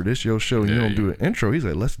rapper? This your show and you don't do an intro?" He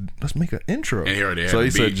said, "Let's make an intro." And he already had so the he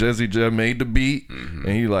beat. said Jazzy Jeff made the beat, and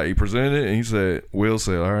he presented it, and he said, Will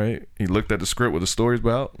said, "All right." He looked at the script, what the story's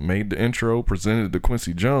about, made the intro, presented it to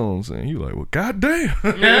Quincy Jones, and he was like, "Well, goddamn."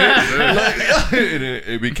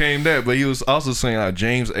 It became that. But he was also saying how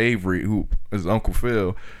James Avery, who is Uncle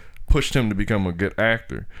Phil, pushed him to become a good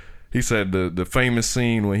actor. He said the famous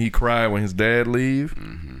scene when he cried when his dad leave,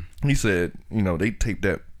 he said, they taped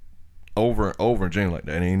that over and over, and James like,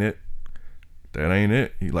 that ain't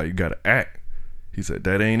it. He like, you gotta act. He said,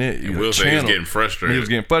 that ain't it. And Will said he was getting frustrated. He was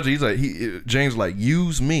getting frustrated. He's like, James like,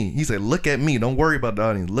 use me. He said, look at me. Don't worry about the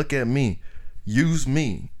audience. Look at me. Use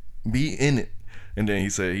me. Be in it. And then he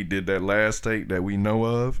said he did that last take that we know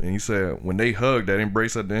of, and he said when they hugged, that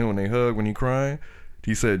embrace at the end, when they hugged, when he crying,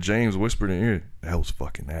 he said James whispered in his ear, "That was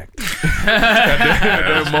fucking acting."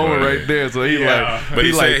 that moment right there. So but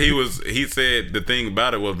he said the thing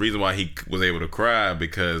about it was the reason why he was able to cry,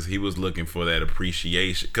 because he was looking for that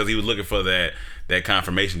appreciation, because he was looking for that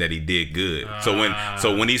confirmation that he did good.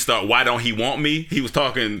 So when he started, "Why don't he want me?" He was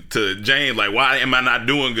talking to James like, "Why am I not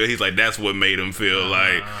doing good?" He's like, that's what made him feel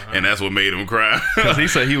like, and that's what made him cry. Because he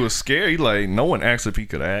said he was scared. He like, no one asked if he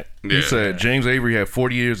could act. He said James Avery had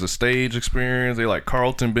 40 years of stage experience. They like,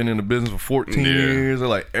 Carlton been in the business for 14 years. They're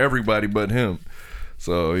like, everybody but him.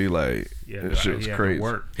 So he like, that shit was crazy.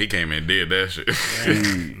 He came in and did that shit.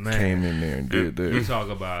 He came in there and did that. You talk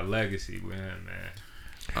about legacy with him, man.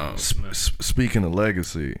 Speaking of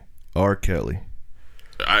legacy, R. Kelly.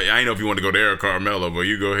 I ain't know if you want to go there or Carmelo, but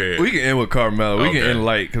you go ahead. We can end with Carmelo. We can end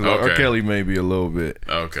light, because R. Kelly maybe a little bit.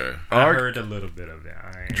 Okay. I heard a little bit of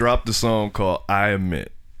that. Dropped a song called "I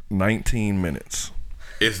Admit." 19 minutes.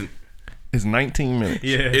 It's 19 minutes.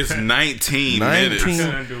 Yeah. It's 19 minutes.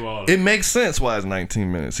 It makes sense why it's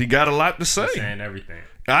 19 minutes. He got a lot to say. He's saying everything.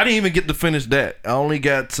 I didn't even get to finish that. I only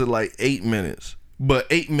got to like 8 minutes. But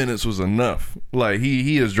 8 minutes was enough. Like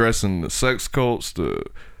he is addressing the sex cults, the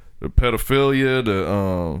pedophilia,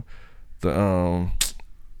 the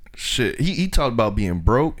shit. He talked about being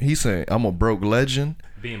broke. He saying, "I'm a broke legend."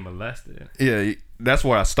 Being molested. Yeah, that's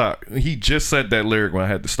where I stopped. He just said that lyric when I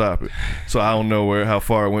had to stop it. So I don't know how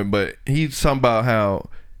far it went, but he's talking about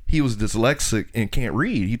how he was dyslexic and can't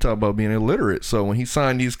read. He talked about being illiterate. So when he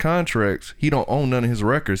signed these contracts, he don't own none of his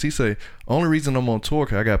records. He said, "Only reason I'm on tour,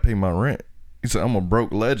 'cause I gotta pay my rent." He said, "I'm a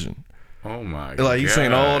broke legend." Oh my god! Like he's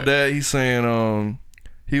saying all that. He's saying,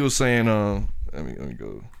 he was saying, let me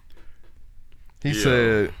go. He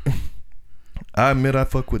said, "I admit I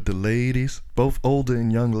fuck with the ladies, both older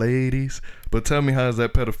and young ladies. But tell me, how is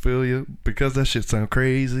that pedophilia? Because that shit sound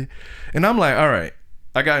crazy." And I'm like, all right,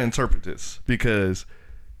 I gotta interpret this, because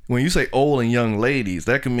when you say old and young ladies,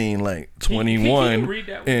 that can mean like 21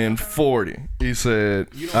 and 40. He said,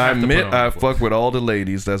 "I admit I fuck with all the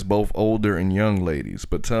ladies that's both older and young ladies,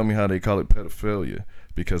 but tell me how they call it pedophilia,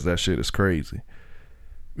 because that shit is crazy."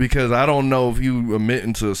 Because I don't know if you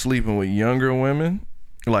admitting to sleeping with younger women,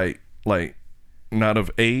 like not of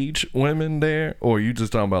age women there, or you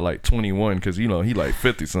just talking about like 21, because he like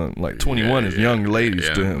 50 something. Like 21 is young ladies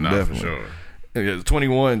to him, definitely. For sure. Yeah,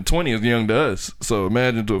 20 is young to us. So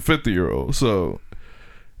imagine to a 50-year-old. So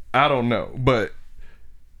I don't know, but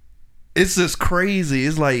it's just crazy.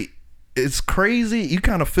 It's like it's crazy. You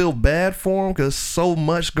kind of feel bad for him because so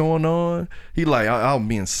much going on. He like, I'm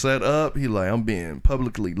being set up. He like, I'm being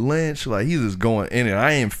publicly lynched. Like, he's just going in it.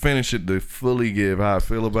 I ain't finished it to fully give how I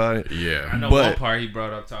feel about it. Yeah. I know one part he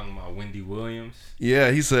brought up talking about Wendy Williams.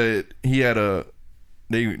 Yeah, he said he had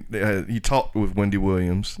he talked with Wendy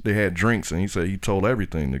Williams. They had drinks, and he said he told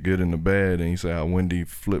everything, the good and the bad. And he said how Wendy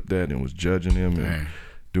flipped that and was judging him and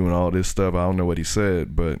doing all this stuff. I don't know what he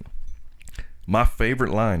said, but my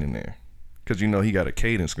favorite line in there, because you know he got a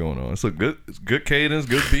cadence going on. It's good cadence,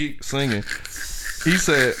 good beat, singing. He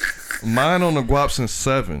said, "Mine on the guap since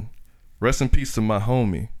 7. Rest in peace to my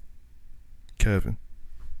homie, Kevin."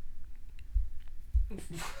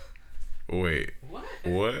 Wait,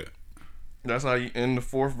 what? That's how you end the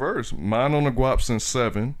 4th verse. Mine on the guap since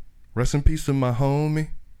 7. Rest in peace to my homie,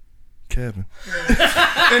 Kevin. And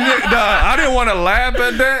then, I didn't want to laugh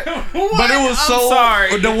at that, but it was so.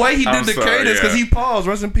 Sorry. The way he did the cadence, because he paused.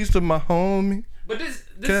 Rest in peace to my homie, but this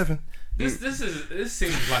Kevin. This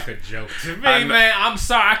seems like a joke to me, man. I'm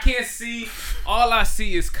sorry, I can't see. All I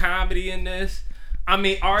see is comedy in this. I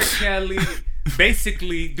mean, R. Kelly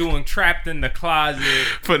basically doing Trapped in the Closet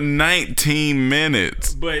for 19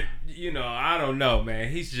 minutes. But you know, I don't know,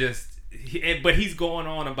 man. But he's going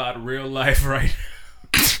on about real life right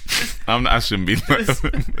now. I shouldn't be. This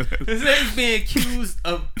nigga's being accused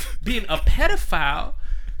of being a pedophile,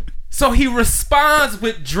 so he responds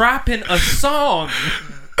with dropping a song.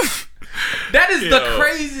 That is the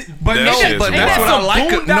crazy. But that's what I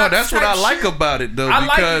like. No, that's what I like about it, though.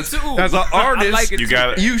 Because as an artist,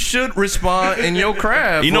 you should respond in your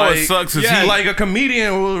craft. You know what sucks is like a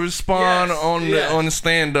comedian will respond on the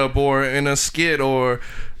stand up or in a skit or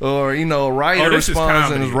you know, a writer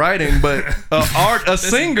responds in his writing, but a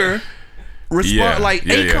singer respond like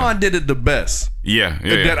Akon did it the best.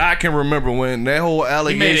 That I can remember when that whole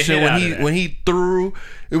allegation when he threw.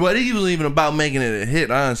 But it wasn't even about making it a hit,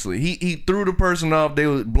 honestly. He threw the person off.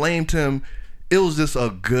 They blamed him. It was just a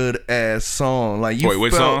good ass song. Like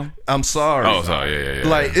which song? I'm sorry. Oh, sorry. Yeah.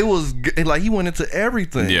 Like it was like he went into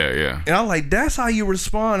everything. Yeah. And I'm like, that's how you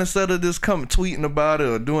respond instead of just tweeting about it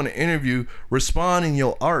or doing an interview. Respond in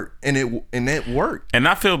your art, and it worked. And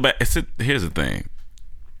I feel bad. Here's the thing.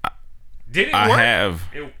 Did it work? I have.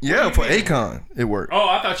 For Akon, it worked. Oh,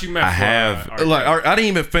 I thought you meant. I didn't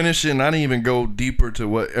even finish it, and I didn't even go deeper to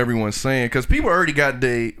what everyone's saying because people already got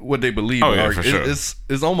what they believe. Oh, yeah, for sure.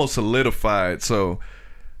 It's almost solidified. So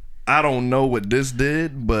I don't know what this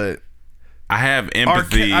did, but I have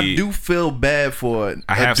empathy. I do feel bad for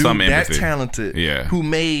I have dude some empathy. That talented,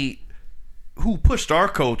 who pushed our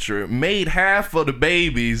culture, made half of the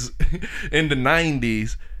babies in the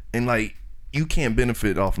 90s, and like. You can't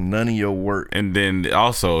benefit off none of your work. And then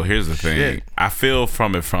also, here's the thing. I feel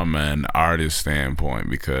from an artist standpoint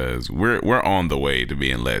because we're on the way to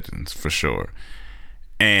being legends for sure.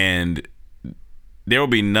 And there will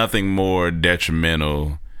be nothing more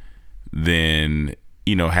detrimental than,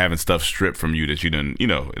 you know, having stuff stripped from you that you done, you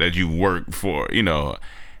know, that you worked for, you know.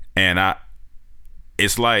 And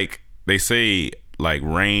it's like they say, like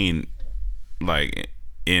rain, like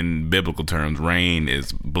in biblical terms, rain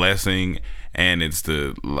is blessing. And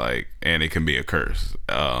and it can be a curse.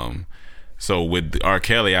 So with R.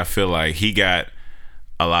 Kelly, I feel like he got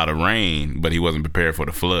a lot of rain, but he wasn't prepared for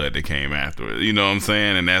the flood that came after it. You know what I'm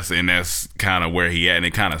saying? And that's kind of where he at. And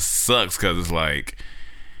it kind of sucks because it's like,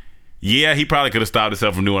 yeah, he probably could have stopped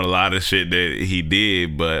himself from doing a lot of shit that he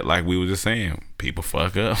did, but like we were just saying, people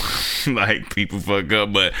fuck up.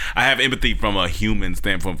 But I have empathy from a human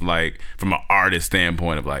standpoint, like from an artist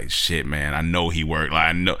standpoint of like, shit, man, I know he worked. Like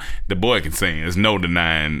I know the boy can sing. There's no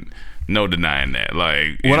denying that.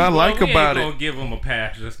 Like what I like about it, gonna give him a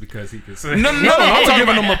pass just because he can sing. No, I'm not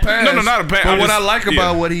giving him a pass. No, not a pass. But what I like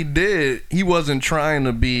about what he did, he wasn't trying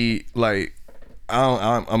to be like.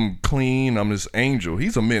 I'm clean. I'm this angel.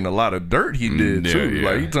 He's admitting a lot of dirt he did too. Yeah.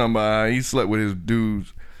 Like he talking about how he slept with his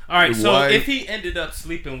dudes. All right, so wife. If he ended up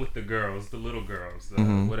sleeping with the girls, the little girls,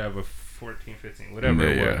 whatever, 14, 15, whatever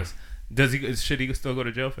it was, should he still go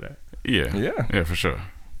to jail for that? Yeah, for sure.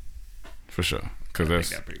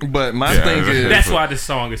 Cause but my thing is that's why this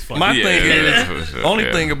song is funny. My thing is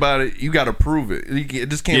only thing about it, you got to prove it. It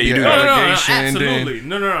just can't be an allegation. Absolutely,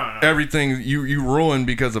 no. Everything you ruin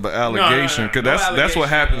because of an allegation. Because that's what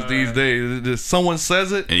happens these days. Someone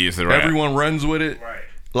says it, and everyone runs with it. Right.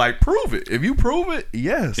 Like prove it. If you prove it,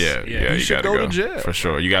 yes, you should go to jail for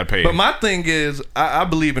sure. You got to pay. But my thing is, I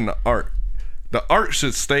believe in the art. The art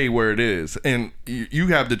should stay where it is, and you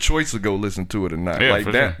have the choice to go listen to it or not. Like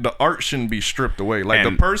that, the art shouldn't be stripped away. Like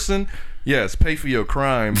the person, yes, pay for your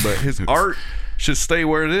crime, but his art should stay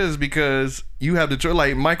where it is because you have the choice.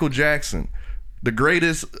 Like Michael Jackson,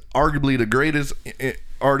 arguably the greatest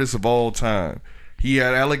artist of all time. He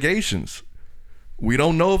had allegations. We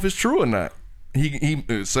don't know if it's true or not. He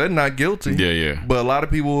said not guilty. Yeah. But a lot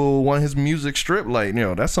of people want his music stripped. Like,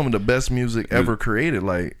 that's some of the best music ever created.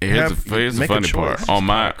 Like, here's the funny part. On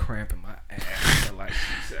my cramping my ass for like 2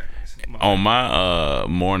 seconds. On my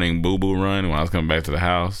morning boo boo run when I was coming back to the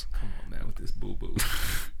house. Come on, man, with this boo boo.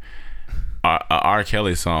 R.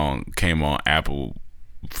 Kelly song came on Apple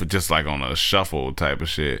for just like on a shuffle type of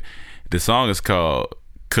shit. The song is called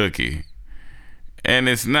Cookie, and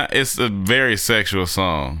it's a very sexual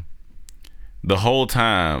song. The whole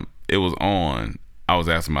time it was on, I was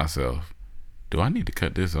asking myself, do I need to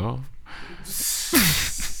cut this off?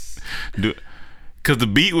 Because the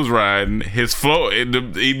beat was riding, his flow,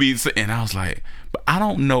 he beats, and I was like, but I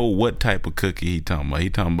don't know what type of cookie he talking about.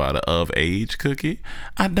 He talking about an of age cookie?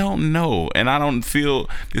 I don't know, and I don't feel,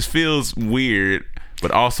 this feels weird.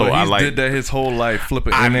 But also, I like did that his whole life, flip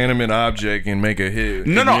an inanimate object and make a hit.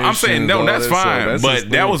 No, I'm saying no, that's fine. But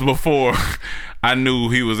that was before I knew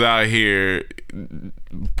he was out here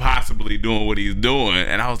possibly doing what he's doing,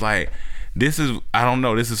 and I was like, I don't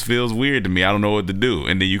know. This feels weird to me. I don't know what to do.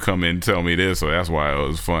 And then you come in and tell me this, so that's why it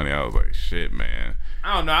was funny. I was like, shit, man.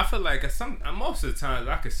 I don't know. I feel like most of the times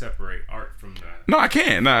I could separate art from the. No, I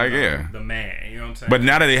can't. No, yeah. The man, you know what I'm saying? But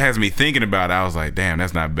now that it has me thinking about it, I was like, damn,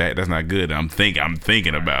 that's not bad. That's not good. I'm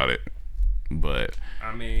thinking about it. But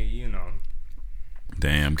I mean,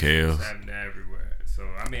 damn, Kels. It's happening everywhere. So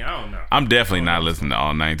I mean, I don't know. I'm definitely not listening to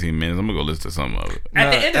all 19 minutes. I'm gonna go listen to some of it. At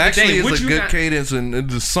the end of the actually, day, it's a good cadence, and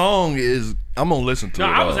the song is. I'm gonna listen to it.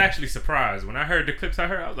 No, I was actually surprised when I heard the clips I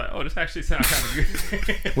heard. I was like, "Oh, this actually sounds kind of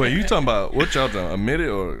good." Wait, you talking about what y'all talking? A minute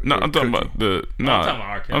or no? I'm talking about the no. I'm talking about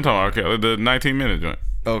R. Kelly. I'm talking about R. Kelly. The 19-minute joint.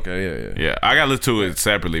 Okay, yeah. I gotta listen to it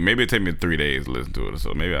separately. Maybe it take me 3 days to listen to it,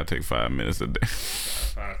 so maybe I'll take 5 minutes a day.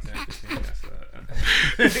 5, 10,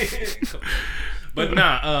 15. But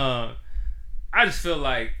nah, I just feel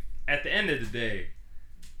like at the end of the day,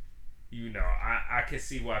 I can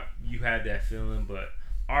see why you had that feeling, but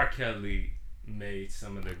R. Kelly made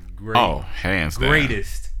some of the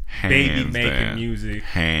greatest baby making music.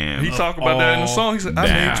 He talked about that in the song. He said,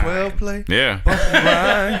 "I made 12 play." Yeah.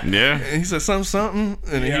 Yeah. And he said something,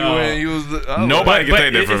 and he was. Nobody can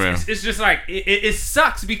take that from him. It's just like it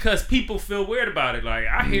sucks because people feel weird about it. Like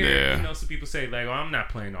I hear some people say like, "Oh, I'm not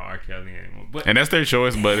playing no R. Kelly anymore," and that's their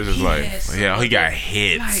choice. But it's just like, he got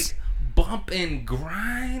hits. Like, Bump and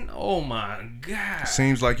Grind. Oh my god!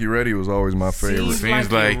 Seems Like You're Ready was always my favorite.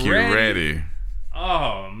 Seems like you're ready.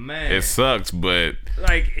 Oh man, it sucks, but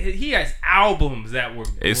like he has albums that were.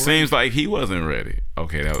 It seems like he wasn't ready.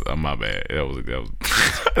 Okay, that was my bad. That was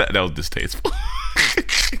that was distasteful.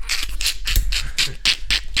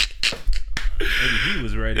 Maybe he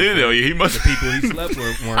was ready. He must. The people he slept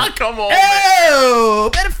with weren't. Come on,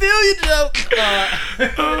 man. Better feel your joke.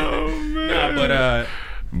 Oh man.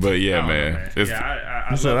 But yeah, man.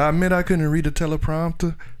 I said, I admit I couldn't read the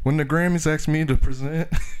teleprompter when the Grammys asked me to present.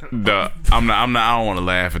 I'm not. I don't want to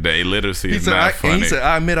laugh at that. Illiteracy is not funny. He said,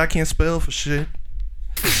 I admit I can't spell for shit.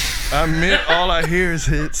 I admit all I hear is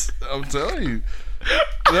hits. I'm telling you.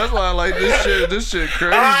 That's why I like this shit. This shit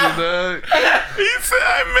crazy, dog. He said,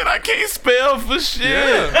 I admit I can't spell for shit.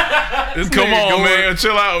 Yeah. Come on, man.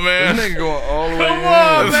 Chill out, man. This nigga going all the way in. Come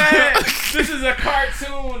on, man. This is a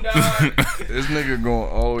cartoon, dog. This nigga going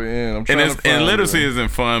all the way in. I'm trying to find and literacy isn't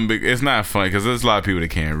fun. It's not fun because there's a lot of people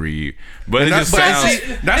that can't read. But it just sounds.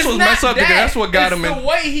 That's what messed up. That's what got him in. The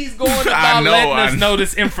way he's going about letting us know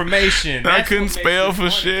this information. I couldn't spell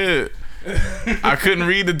for shit. I couldn't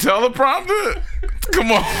read the teleprompter.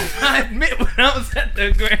 Come on. I admit when I was at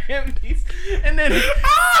the Grammys and then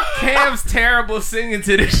Cam's terrible singing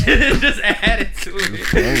to this shit is just added to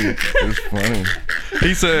it. It's funny.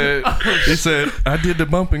 He said, I did the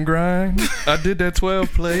bump and grind. I did that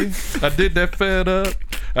 12 play. I did that fed up.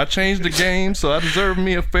 I changed the game, so I deserve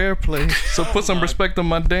me a fair play. So put some respect on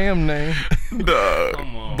my damn name.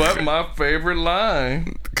 Come on. But my favorite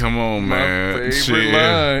line. Come on, man. My favorite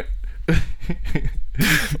line.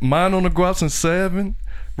 Mine on the Guaps and 7.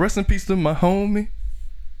 Rest in peace to my homie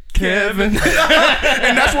Kevin.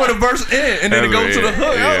 And that's where the verse ends. And then it goes to the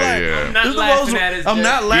hook. I'm not laughing at his I'm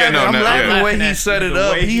not laughing. I'm laughing the way he set it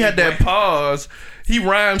up. He had that pause. He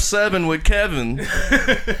rhymed 7 with Kevin.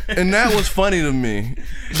 And that was funny to me.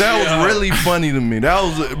 That was really funny to me. That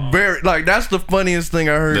was that's the funniest thing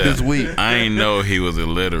I heard this week. I ain't know he was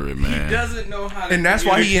illiterate, man. He doesn't know how to. And that's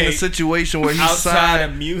why he in a situation where he's outside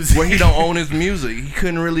of music, where he don't own his music. He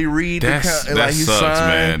couldn't really read. That sucks,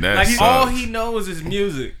 man. That sucks. All he knows is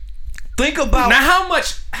music. Think about now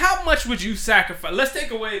how much would you sacrifice? Let's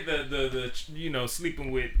take away the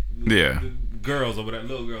sleeping with girls or whatever,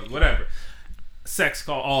 little girls, whatever, sex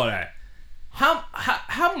call, all that.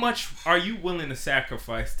 How much are you willing to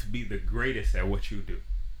sacrifice to be the greatest at what you do?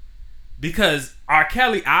 Because R.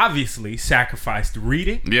 Kelly obviously sacrificed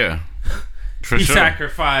reading. Yeah, for he sure.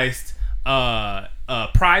 Sacrificed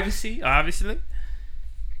privacy, obviously.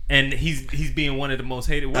 And he's being one of the most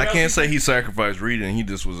hated. I can't say he sacrificed reading. He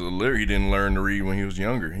just was illiterate. He didn't learn to read when he was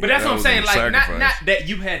younger. But that's what I'm saying. Like, not that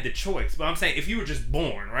you had the choice, but I'm saying if you were just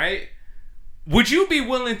born, right? Would you be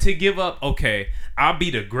willing to give up, okay, I'll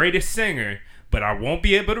be the greatest singer, but I won't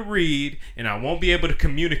be able to read, and I won't be able to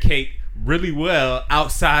communicate really well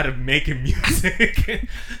outside of making music.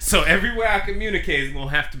 So everywhere I communicate is going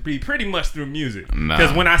to have to be pretty much through music.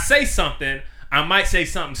 Because when I say something, I might say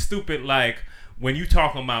something stupid like, when you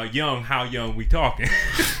talking about young, how young we talking?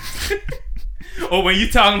 Or when you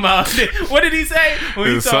talking about, what did he say? When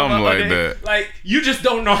you something about like that. Like, you just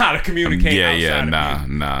don't know how to communicate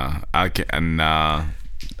nah. I can't, nah.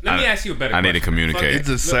 Let me ask you a better question. I need to communicate. It's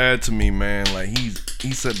just sad to me, man. Like,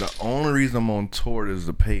 he said the only reason I'm on tour is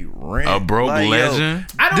to pay rent. A broke legend?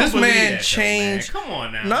 I don't this believe man that, changed. Though, man. Come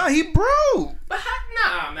on now. Nah, he broke. But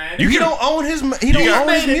nah, man. He don't own his. He don't own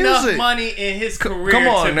his music. Enough money in his career. Come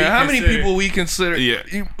on now. How many people we consider?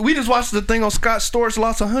 Yeah. We just watched the thing on Scott Storch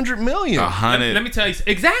lost $100 million. 100. Let me tell you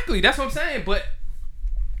exactly. That's what I'm saying. But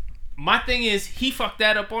my thing is, he fucked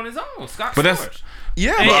that up on his own. Scott Storch.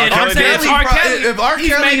 Yeah, and I'm saying if R. Kelly,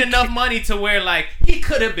 he's Kelly made enough money to where like he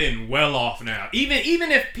could have been well off now.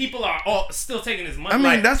 Even if people are all still taking his money. I mean,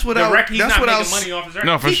 like, that's what he's not making money off his record.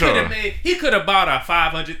 No, for sure. He could have bought a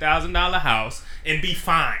 $500,000 house and be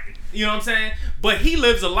fine. You know what I'm saying? But he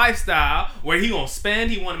lives a lifestyle where he gonna spend.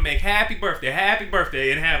 He want to make happy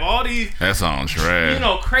birthday, and have all these. That sounds trash. You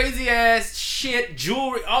know, crazy ass shit,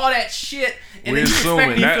 jewelry, all that shit. And then you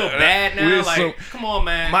expect me to feel bad now? Like, come on,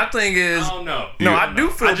 man. My thing is, I don't know. No, I do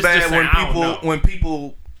feel bad when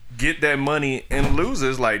people get that money and lose.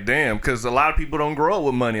 It's like, damn, because a lot of people don't grow up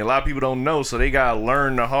with money. A lot of people don't know, so they gotta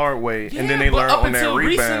learn the hard way, and then they learn on that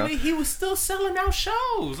rebound. Recently, he was still selling out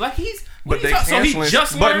shows. Like he's, but they canceling.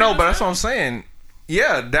 So but that's what I'm saying.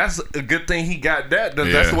 Yeah, that's a good thing he got that.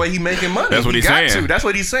 That's the way he making money. That's what he's saying. That's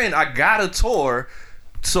what he's saying. I got a tour.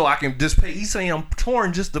 So I can just pay. He's saying I'm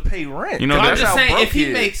touring just to pay rent. You know, I'm just saying if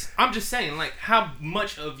he makes. I'm just saying, like, how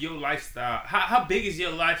much of your lifestyle? How big is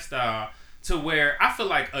your lifestyle to where I feel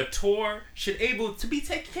like a tour should able to be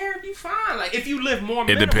taking care of you fine. Like if you live more,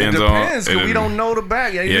 it depends because we don't know the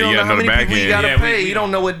back. You don't know how many people you gotta pay. You don't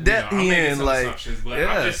know what debt he in. Like, but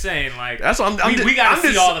I'm just saying, like that's what we gotta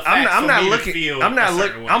see all the facts. I'm not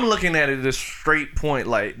looking. I'm looking at it this straight point.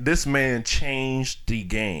 Like this man changed the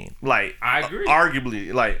game. Like I agree.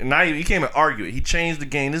 Arguably, like now you can't even argue it. He changed the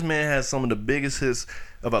game. This man has some of the biggest hits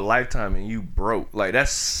of a lifetime, and you broke. Like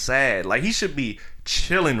that's sad. Like he should be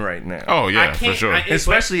chilling right now. Oh yeah, for sure.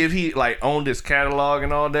 Especially if he like owned his catalog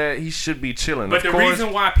and all that, he should be chilling. But the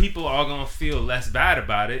reason why people are gonna feel less bad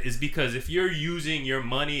about it is because if you're using your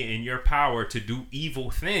money and your power to do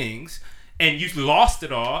evil things and you lost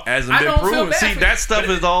it all, hasn't been proven. See, that stuff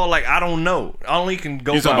is all like I don't know. I only can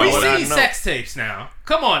go by what I know. We see sex tapes now.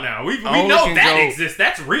 Come on now, we know that exists.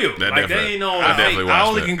 That's real. Like they ain't no. I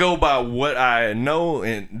only can go by what I know,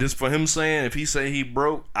 and just for him saying, if he say he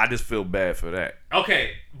broke, I just feel bad for that.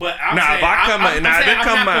 Okay, but I'm not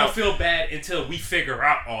gonna feel bad until we figure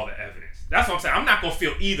out all the evidence. That's what I'm saying. I'm not gonna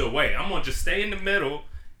feel either way. I'm gonna just stay in the middle.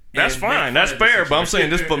 That's fine. That's fair. But I'm saying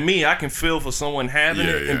this for me. I can feel for someone having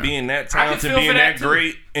it and being that talented, being that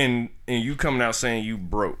great, and you coming out saying you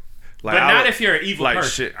broke. Like, but not if you're an evil person.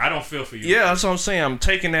 Shit. I don't feel for you. Yeah, that's what I'm saying. I'm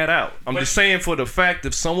taking that out. I'm just saying for the fact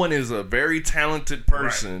if someone is a very talented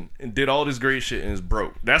person and did all this great shit and is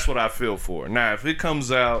broke, that's what I feel for. Now, if it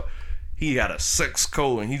comes out he got a sex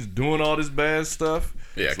code and he's doing all this bad stuff,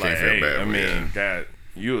 yeah, I can't feel bad. I mean, God,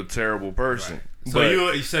 you're a terrible person.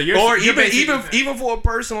 Right. So you're even for a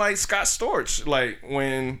person like Scott Storch, like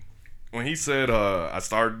when he said I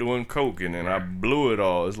started doing coke and then I blew it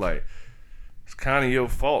all, it's like it's kind of your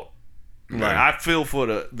fault. Like I feel for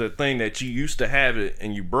the thing that you used to have it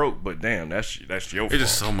and you broke, but damn, that's your fault. It's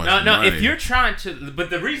just so much money. No, if you're trying to, but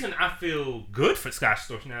the reason I feel good for Scott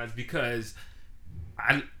Storch now is because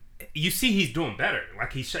you see he's doing better.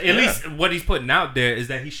 Like at least what he's putting out there is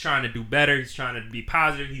that he's trying to do better. He's trying to be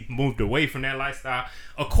positive. He's moved away from that lifestyle.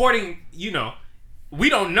 According, we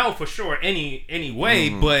don't know for sure any way,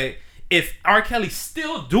 but if R. Kelly's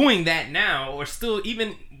still doing that now, or still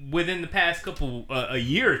even within the past couple a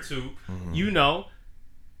year or two,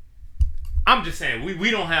 I'm just saying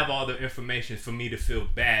we don't have all the information for me to feel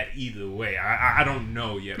bad either way. I don't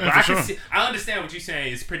know yet, but I understand what you're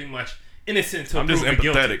saying. Is pretty much innocent to I'm just proven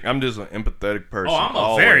empathetic. guilty. I'm just an empathetic person. Oh, I'm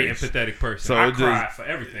a very empathetic person. So I cry for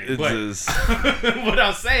everything. But what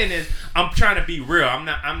I'm saying is, I'm trying to be real. I'm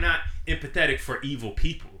not empathetic for evil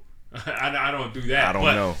people. I don't do that. I don't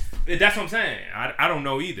know. That's what I'm saying. I don't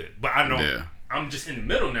know either. But I know. Yeah. I'm just in the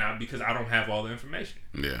middle now because I don't have all the information.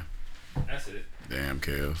 Yeah. That's it. Damn,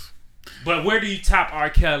 Chaos. But where do you top R.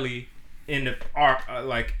 Kelly in the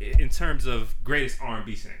like in terms of greatest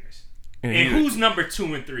R&B singers? And who's number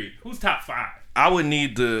 2 and 3? Who's top 5? I would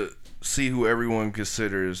need to see who everyone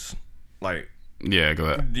considers like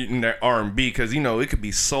in that R&B, because it could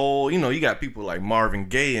be soul. You got people like Marvin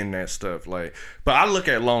Gaye and that stuff. Like, but I look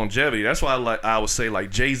at longevity. That's why I would say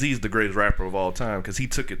like Jay-Z's the greatest rapper of all time because he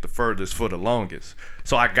took it the furthest for the longest.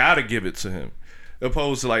 So I gotta give it to him.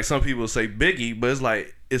 Opposed to like some people say Biggie, but it's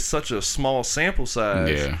like it's such a small sample size.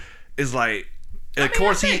 Yeah, it's like. Of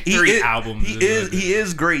course, he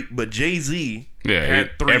is great, but Jay-Z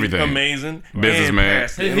had 3 everything. Amazing businessman.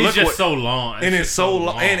 He's just so long, and it's so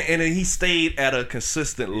long, and he stayed at a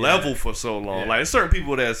consistent level for so long. Like certain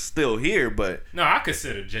people that's still here, but no, I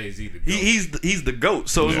consider Jay-Z the GOAT. He's the GOAT.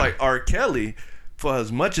 So it's like R. Kelly, for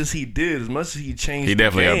as much as he did, as much as he changed, he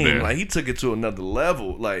definitely the game, up there. Like he took it to another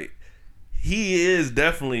level. Like he is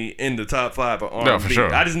definitely in the top 5 of R&B. No, for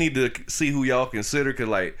sure. I just need to see who y'all consider, because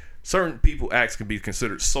like. Certain people acts can be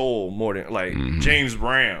considered soul more than like James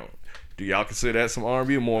Brown. Do y'all consider that some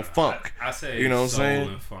R&B or more funk? I say what I'm saying?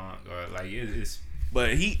 And funk, or like it's.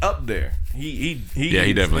 But he up there. He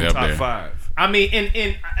definitely up top there. 5. I mean,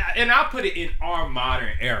 and I'll put it in our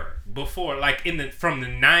modern era. Before, like from the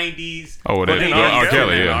 90s. Oh, that R.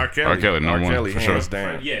 Kelly, yeah. R. Kelly, number 1 for hands sure.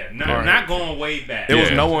 Down. Yeah, not going way back. There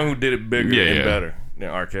was no one who did it bigger and better.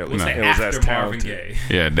 R. Kelly. It was as Marvin Gaye.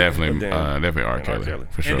 Yeah, definitely, definitely R. Kelly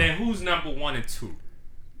for sure. And then who's number 1 and 2?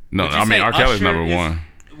 No, I mean R. Kelly's number 1.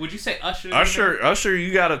 Would you say Usher? Usher,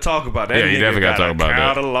 you got to talk about that. Yeah, you definitely got to talk about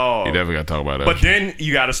that. You definitely got to talk about that. But then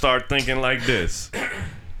you got to start thinking like this: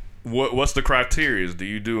 what's the criteria? Do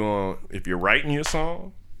you do if you're writing your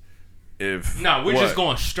song? We're just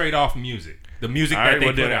going straight off music. The music that they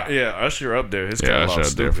put out. Yeah, Usher up there. His catalog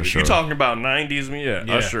stupid. For sure. You talking about 90s?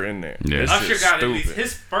 Yeah, Usher in there. Yeah. Usher got at least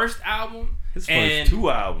his first album. His first 2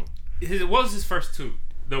 albums. What was his first 2?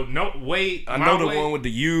 I know the one with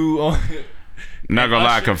the U on it. Not gonna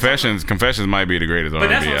lie, Confessions might be the greatest R&B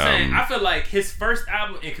album. But that's what I'm saying. I feel like his first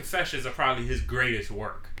album and Confessions are probably his greatest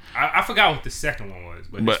work. I forgot what the second one was,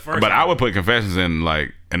 but I would put Confessions in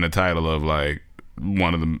the title of like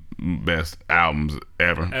one of the best albums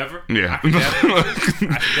ever. Yeah. I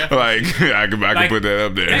could put that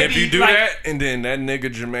up there. And if you do that, and then that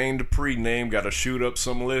nigga Jermaine Dupri name got to shoot up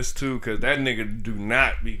some list too, because that nigga do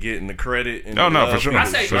not be getting the credit. And for sure. I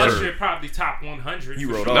say Usher probably top 100.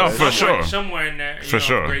 You wrote all for sure. Somewhere in there. For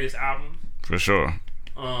sure. Greatest albums. For sure.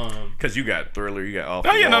 Because you got Thriller, you got Off.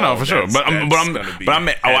 Oh yeah, no, for sure.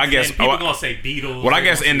 I guess people gonna say Beatles. Well, I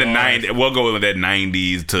guess in the 90s, we'll go with that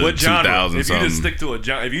 90s to 2000. If you just stick to a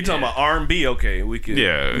genre, if you talking about R&B, okay, we could.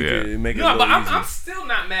 Could make it. No, but I'm still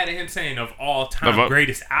not mad at him saying of all time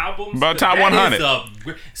greatest albums. But top 100.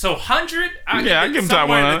 So 100. I give him top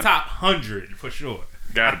 100. In the top 100 for sure.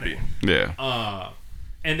 Gotta be. Yeah.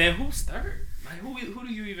 And then who's third? Like who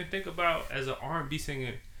do you even think about as an R&B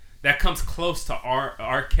singer that comes close to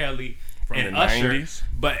R. Kelly from and the Usher? 90s?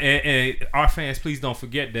 But our fans, please don't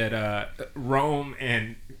forget that Rome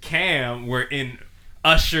and Cam were in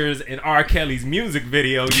Usher's and R. Kelly's music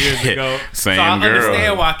video years ago. Same so I girl.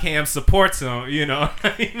 understand why Cam supports him,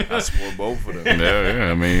 I support both of them.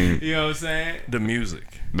 Yeah, I mean. You know what I'm saying? The music.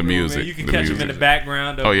 You can catch him in the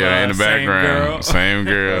background of in the background. Same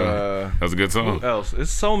girl. That's a good song. Who else? It's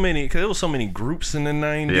so many, because there was so many groups in the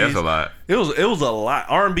 90s. Yeah, that's a lot. It was a lot.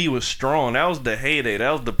 R&B was strong. That was the heyday.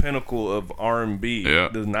 That was the pinnacle of R&B, the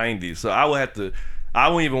 90s. So I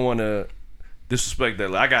wouldn't even want to disrespect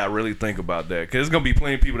that. I gotta really think about that, because there's gonna be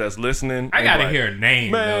plenty of people that's listening. I gotta hear a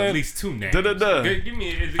name, at least 2 names. Give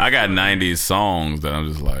me. I got 90s songs that I'm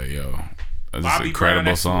just like, yo. That's just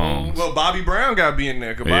incredible songs. Well, Bobby Brown gotta be in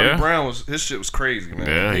there, because Bobby Brown his shit was crazy, man.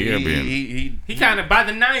 Yeah, he gotta be in. He kind of, by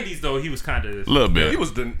the 90s though, he was kind of a little bit. He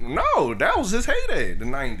was that was his heyday, the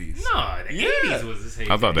 90s. No, the 80s was his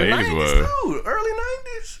heyday. I thought the 80s was. Dude, early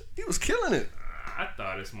 90s, he was killing it. I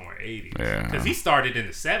thought it's more 80s. Yeah. Because he started in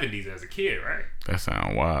the 70s as a kid, right? That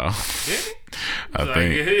sounds wild. Did he? I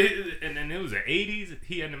think. And then it was the 80s.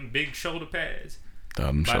 He had them big shoulder pads. By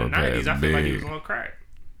the 90s, I feel like he was on crack.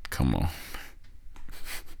 Come on.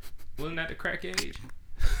 Wasn't that the crack age?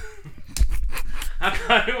 I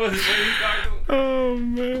thought it was when he started. Oh,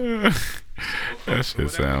 man. That shit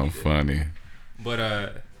sound funny.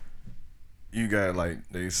 But, you got like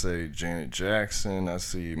they say Janet Jackson. I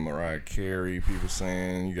see Mariah Carey. People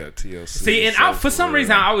saying you got TLC. See, and for some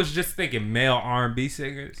reason I was just thinking male R&B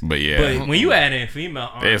singers. But yeah, but when you add in female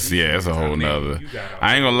R&B, it's a whole nother.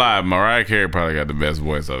 I ain't gonna lie, Mariah Carey probably got the best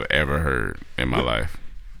voice I've ever heard in my life.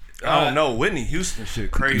 I don't know. Whitney Houston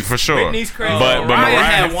shit crazy. For sure. Whitney's crazy. But Mariah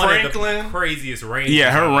had one of the craziest range.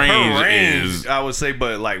 Yeah, her range is... I would say,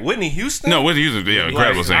 but like Whitney Houston? No, Whitney Houston, yeah,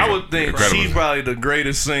 incredible singer. I would think she's probably the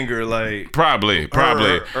greatest singer, like... Probably.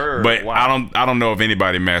 But wow. I don't know if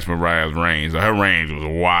anybody matched Mariah's range. Her range was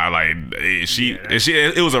wild. Like,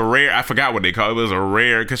 it was a rare... I forgot what they call it. It was a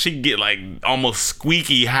rare... Because she get like almost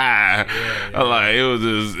squeaky high. Yeah. Like,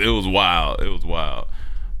 it was wild. It was wild.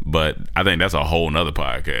 But I think that's a whole nother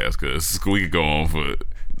podcast because we could go on for.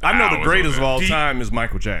 I know the greatest of all time is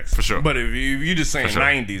Michael Jackson for sure. But if you just saying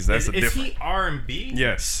 '90s, that's a different. Is he R&B?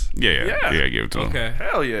 Yes. Yeah. Give it to him. Okay.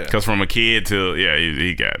 Hell yeah. Because from a kid till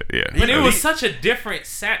he got it. Yeah. But it was such a different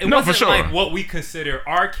sound. It wasn't like what we consider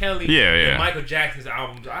R. Kelly and Michael Jackson's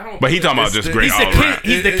albums. I don't. But he talking about just great.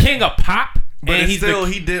 He's the king of pop. But and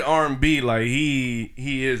he did R&B. Like he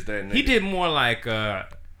is that nigga. He did more like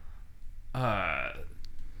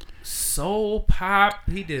soul pop.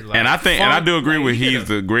 He did like, and I do agree with he's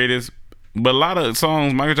the greatest. But a lot of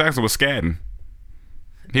songs Michael Jackson was scatting.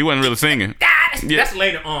 He wasn't really singing. That's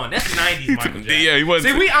later on. That's 90s Michael Jackson. Yeah, he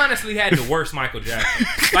wasn't. See, we honestly had the worst Michael Jackson.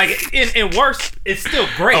 Like in worst, it's still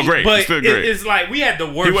great. Oh, great. But it's still great. It's like we had the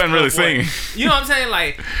worst. He wasn't really singing. You know what I'm saying?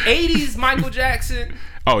 Like 80s Michael Jackson.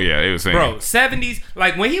 Oh yeah, he was singing. Bro, 70s.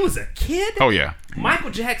 Like when he was a kid. Oh yeah.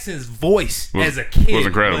 Michael Jackson's voice as a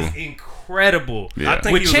kid was incredible. Yeah. I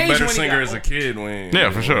think he was a better singer as a kid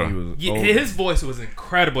for sure. His voice was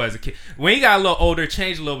incredible as a kid. When he got a little older, it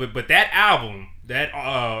changed a little bit. But that album, the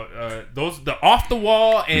Off the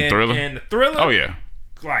Wall and the Thriller. Oh yeah.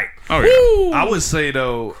 Like, I would say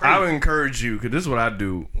though, I would encourage you because this is what I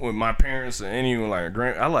do with my parents and anyone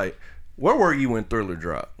like where were you when Thriller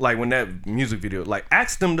dropped? Like when that music video, like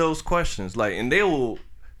ask them those questions, like, and they will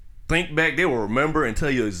think back, they will remember and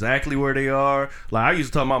tell you exactly where they are. Like I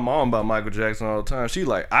used to tell my mom about Michael Jackson all the time. She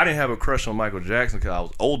like, I didn't have a crush on Michael Jackson because I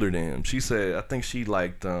was older than him. She said, I think she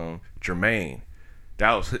liked Jermaine.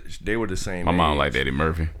 They were the same. My mom liked Eddie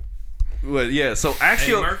Murphy. Well, yeah. So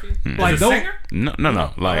actually, like singer?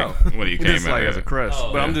 No. Like when he came out as a crush.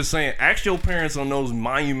 But I'm just saying, ask your parents on those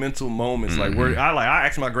monumental moments. Like where I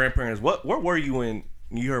asked my grandparents, where were you when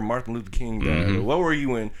you heard Martin Luther King died? Or what were you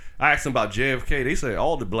when I asked them about JFK? They said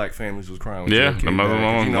all the black families was crying when JFK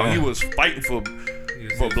died. You know, he was fighting for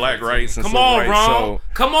black rights and civil rights.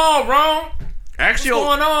 Come on, Ron. What's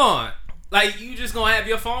going on? Like you just gonna have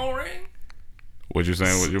your phone ring? What you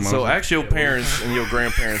saying with your mom? So ask your parents and your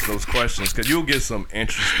grandparents those questions because you'll get some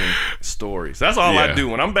interesting stories. That's all I do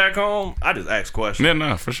when I'm back home. I just ask questions. Yeah,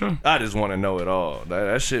 no, for sure. I just want to know it all.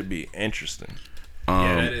 That should be interesting.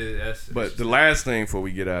 That is. But the last thing before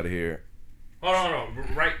we get out of here. Hold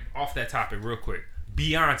on. Right off that topic, real quick.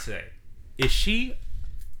 Beyonce, is she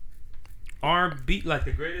R&B like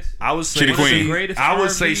the greatest? I would say the queen. I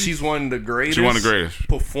would say she's one of the greatest. She's one of the greatest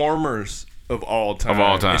performers. Of all time.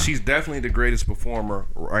 And she's definitely the greatest performer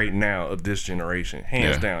right now of this generation.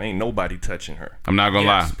 Hands down. Ain't nobody touching her. I'm not going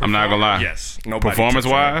to lie. Yes. Nobody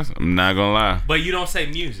performance-wise, I'm not going to lie. But you don't say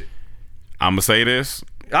music. I'm going to say this.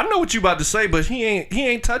 I know what you about to say, but he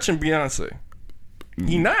ain't touching Beyonce.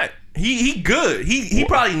 He not. He good. He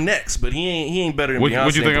probably next, but he ain't better than Beyonce.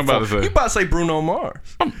 What you think I'm about to say? You about to say Bruno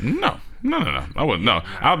Mars. No. I wouldn't. No,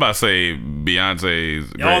 I was about to say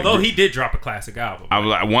Beyonce's. Although he did drop a classic album. I was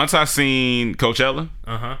like, once I seen Coachella,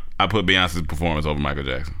 I put Beyonce's performance over Michael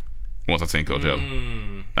Jackson. Once I seen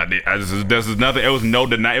Coachella, I did. This is nothing. It was no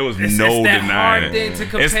deny. It was it's no that denying. Hard thing to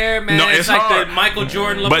compare, man. No, it's like hard. The Michael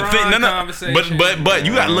Jordan LeBron conversation. But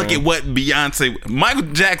you gotta look at what Beyonce. Michael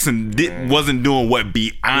Jackson wasn't doing what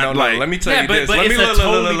Beyonce. No, let me tell you this. But it's a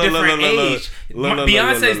totally different age.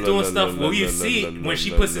 Beyonce's doing stuff where you see when she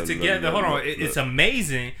puts it together. Hold on, it's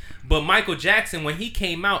amazing. But Michael Jackson, when he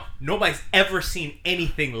came out, nobody's ever seen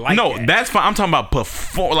anything like that. No, that's fine. I'm talking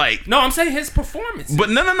about No, I'm saying his performance. But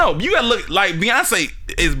no. You gotta look like Beyonce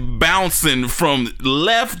is bouncing from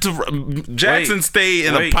left to Jackson stayed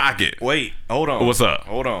in the pocket. Wait, hold on. What's up?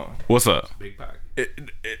 Hold on. What's up? Big pocket.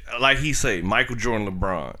 Like he say, Michael Jordan,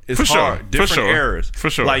 LeBron. It's for hard. Sure. Different for sure. eras. For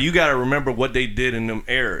sure. Like you got to remember what they did in them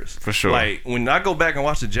eras. For sure. Like when I go back and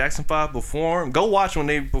watch the Jackson 5 perform, go watch when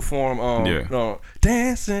they perform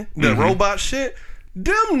dancing, the robot shit.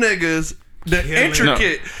 Them niggas, the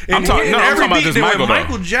intricate. No. I'm talking about this Michael. When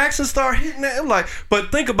Michael Jackson start hitting that, I'm like,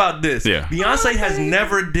 but think about this. Yeah. Beyonce has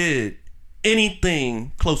never did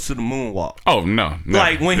anything close to the moonwalk. Oh no!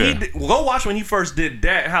 Like when he go watch when he first did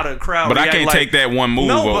that, how the crowd. But I can't take that one move.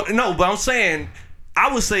 But I'm saying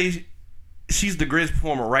I would say she's the greatest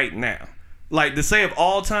performer right now. Like to say of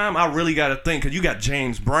all time, I really got to think because you got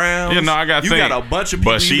James Brown. I got you got a bunch of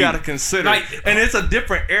people you got to consider, and it's a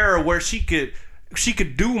different era where she could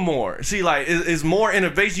do more. See, like, it's more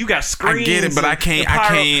innovation. You got screens. I get it, but I can't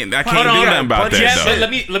do nothing about that. Yeah, but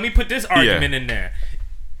let me put this argument in there.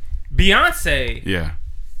 Beyonce,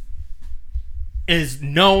 is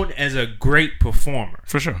known as a great performer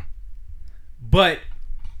for sure, but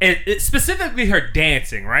it specifically her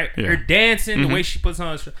dancing, right? Yeah. Her dancing, the way she puts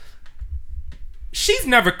on. She's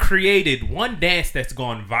never created one dance that's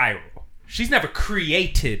gone viral. She's never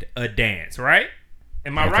created a dance, right?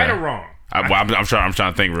 Am I right or wrong? I'm trying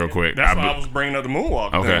to think real quick. That's why I was bringing up the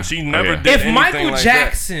moonwalk. Okay, then. She never did anything Michael like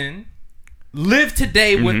Jackson lived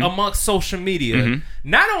today with amongst social media,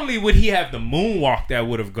 not only would he have the moonwalk that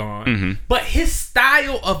would have gone, but his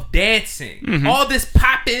style of dancing, all this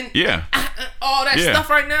popping, all that stuff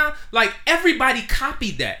right now, like everybody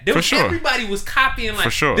copied that. Everybody was copying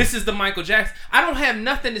like this is the Michael Jackson. I don't have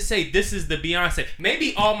nothing to say this is the Beyonce.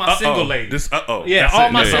 Maybe all my single ladies. All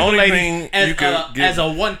my single ladies as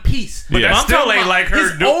a one piece. But I still ain't like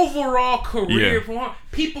her. His overall career,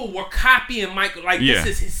 people were copying Michael. Like this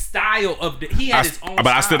is his style of. He had his own. But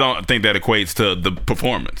style. I still don't think that equates to the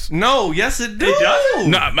performance. No, yes it does.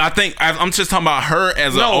 No, I think I'm just talking about her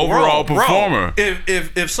as an overall performer.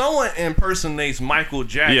 If someone impersonates Michael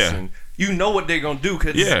Jackson, you know what they're gonna do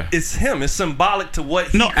because it's him. It's symbolic to what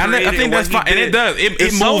he created. I think that's fine, and it does.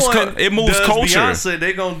 It moves culture. Beyonce,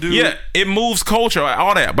 they gonna do. Yeah, it moves culture,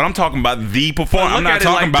 all that. But I'm talking about the performance. I'm not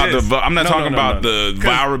talking about the. I'm not talking about the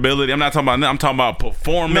virality. I'm not talking about that. I'm talking about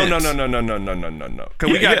performance. No.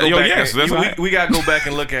 Because we gotta go back. We gotta go back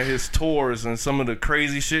and look at his tours and some of the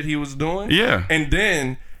crazy shit he was doing. Yeah, and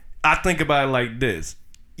then I think about it like this.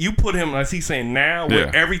 You put him, as he's saying now,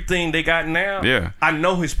 with everything they got now, I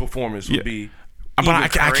know his performance would be. But I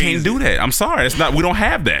can't do that. I'm sorry. It's not. We don't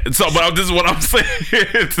have that. So, but this is what I'm saying.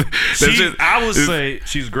 I would say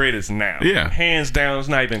she's greatest now. Yeah, hands down. It's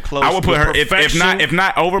not even close. I would put her if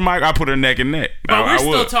not over Mike. I put her neck and neck. But we're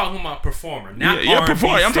still talking about performer, not R&B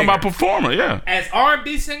performer. I'm talking about performer. Yeah. As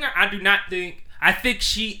R&B singer, I do not think. I think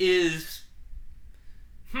she is.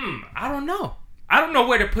 I don't know. I don't know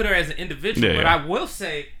where to put her as an individual, but I will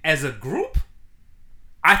say, as a group,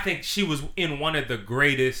 I think she was in one of the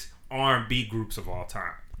greatest R&B groups of all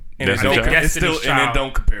time. And it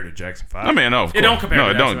don't compare to Jackson 5. I mean, no, of course. It don't compare. No,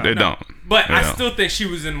 it don't. But I still think she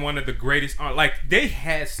was in one of the greatest. Like they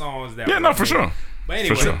had songs that. Yeah, no, for sure. But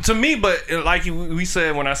anyway, to me, but like we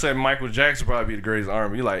said when I said Michael Jackson probably be the greatest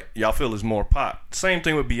R&B, like y'all feel is more pop. Same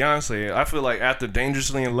thing with Beyonce. I feel like after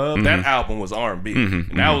Dangerously in Love, that album was R&B,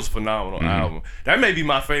 and that was a phenomenal album. That may be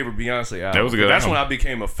my favorite Beyonce album. That was a good. That's when I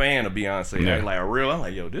became a fan of Beyonce. Yeah. Like I'm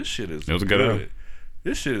like, yo, this shit is. It was a good album.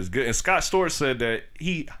 This shit is good. And Scott Storch said that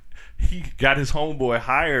he got his homeboy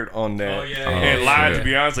hired on that and lied to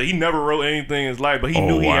Beyonce. He never wrote anything in his life, but he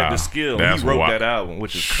knew he had the skill. He wrote that album,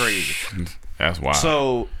 which is crazy. That's wild.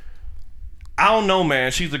 So I don't know,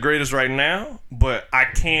 man. She's the greatest right now, but I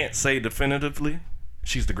can't say definitively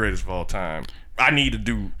she's the greatest of all time. I need to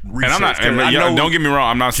do research. And don't get me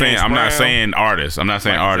wrong. I'm not saying artist. I'm not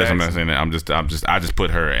saying artist. I'm not saying that. I just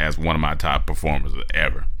put her as one of my top performers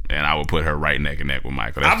ever. And I would put her right neck and neck with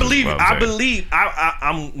Michael. I'm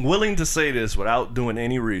willing to say this without doing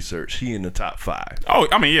any research. He in the top 5. Oh,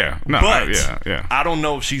 I mean, yeah. No, but I don't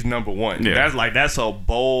know if she's number 1. Yeah. That's a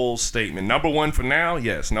bold statement. Number 1 for now,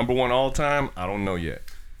 yes. Number 1 all time, I don't know yet.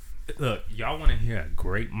 Look, y'all want to hear a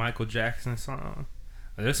great Michael Jackson song?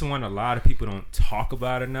 This is one a lot of people don't talk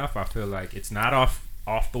about enough. I feel like it's not off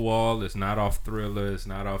the wall. It's not off Thriller. It's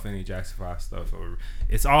not off any Jackson 5 stuff. Or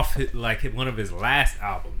it's off like one of his last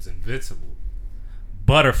albums, Invincible,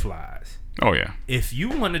 Butterflies. Oh yeah. If you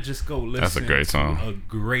want to just go listen, that's a great song. To a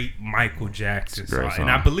great Michael Jackson song,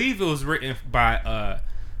 and I believe it was written by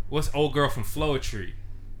what's old girl from Floetry?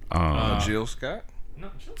 Jill Scott. No,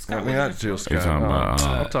 Jill Scott. Not Jill Scott. You're talking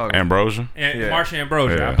about Ambrosia. Marsha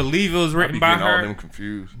Ambrosia. Yeah. I believe it was written by her. All them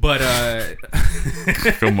confused. But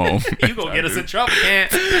come on, you gonna get us in trouble, man?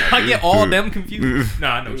 I get all them confused. No,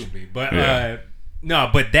 I know what you mean. But no,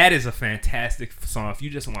 but that is a fantastic song. If you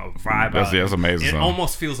just want to vibe out, that's amazing. It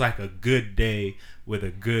almost feels like a good day with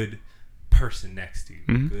a good person next to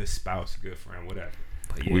you, good spouse, good friend, whatever.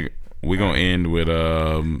 But We're going to end with...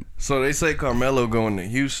 So they say Carmelo going to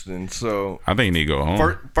Houston, so... I think he need to go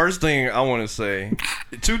home. First thing I want to say,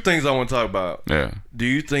 2 things I want to talk about. Yeah. Do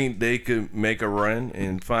you think they could make a run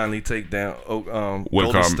and finally take down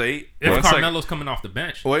Golden State? If Carmelo's coming off the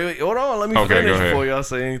bench. Wait, hold on. Let me finish before y'all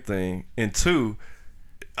say anything. And 2,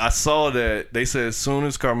 I saw that they said as soon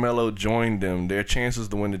as Carmelo joined them, their chances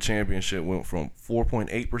to win the championship went from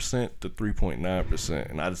 4.8% to 3.9%,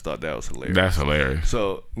 and I just thought that was hilarious. That's hilarious.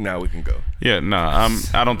 So now we can go. Yeah, no,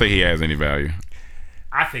 I don't think he has any value.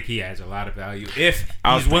 I think he has a lot of value if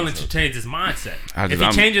he's willing to change his mindset. If he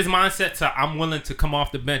changes his mindset to I'm willing to come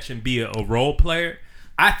off the bench and be a role player,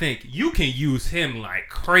 I think you can use him like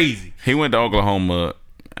crazy. He went to Oklahoma.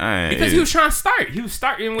 Because he was trying to start. He was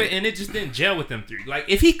starting with, and it just didn't gel with them 3. Like,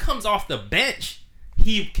 if he comes off the bench,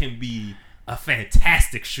 he can be a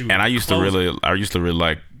fantastic shooter. And I used to really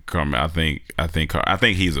like Carmelo. I think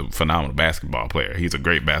he's a phenomenal basketball player. He's a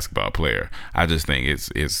great basketball player. I just think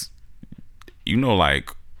it's like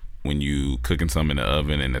when you cooking something in the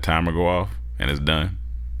oven and the timer go off and it's done,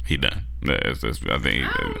 he done. I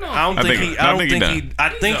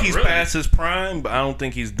think he's past his prime, but I don't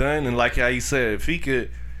think he's done. And like how you said,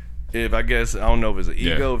 I don't know if it's an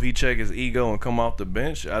ego, if he check his ego and come off the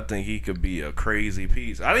bench, I think he could be a crazy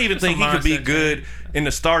piece. I don't even think he could be good in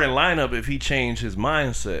the starting lineup if he changed his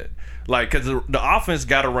mindset. Like, because the offense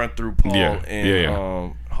got to run through Paul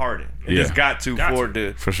and Harden. It just got to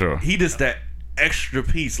for sure. He just that extra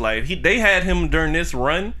piece. Like they had him during this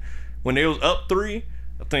run when they was up 3.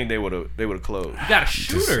 I think they would have closed. You got a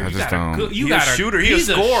shooter. He's a shooter. He's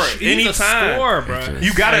a scorer. Anytime. A scorer, bro.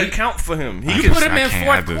 You got to account for him. You put him in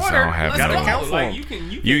fourth quarter. Got to account for him.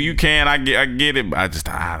 You can. I get it. But I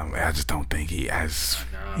just don't think he has.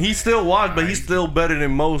 He's still washed, but he's still better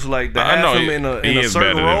than most. Like to have him in a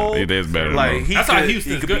certain role. It is better. Like that's how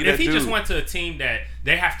Houston's good. If he just went to a team that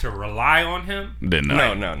they have to rely on him, then no.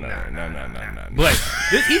 But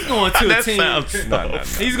he's going to a team.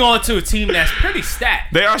 He's going to a team that's pretty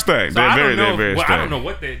stacked. They are stacked. They're very stacked. I don't know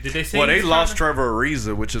what did they say. Well, they lost Trevor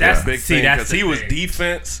Ariza, which is a big thing because he was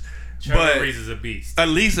defense. Trevor Ariza's a beast. At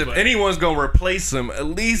least if anyone's gonna replace him, at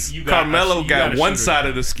least Carmelo got one side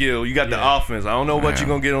of the skill. You got the offense. I don't know what you're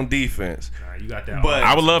gonna get on defense. You got that. But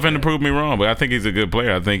I would love him to prove me wrong, but I think he's a good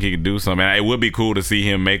player. I think he could do something. It would be cool to see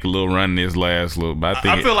him make a little run in his last little. But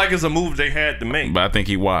I feel like it's a move they had to make. But I think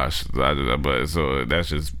he washed. But so that's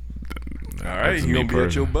just all right. You gonna be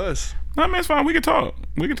at your bus? No, man, it's fine. We can talk.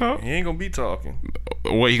 He ain't gonna be talking.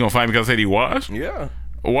 What, he gonna fight me because I said he washed? Yeah.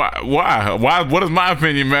 Why? What does my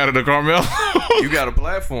opinion matter to Carmelo? You got a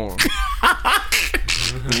platform.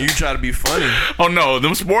 You try to be funny. Oh no,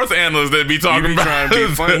 them sports analysts that be talking about trying to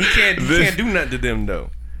be funny. He can't do nothing to them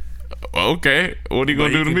though. Okay, what are you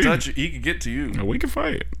gonna do to me? He can get to you. We can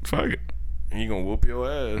fight. Fuck it. He gonna whoop your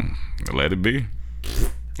ass. Let it be.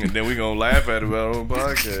 And then we gonna laugh at it on the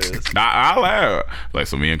podcast. I laugh. Like,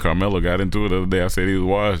 so me and Carmelo got into it the other day. I said he was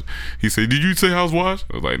washed. He said, "Did you say I was washed?"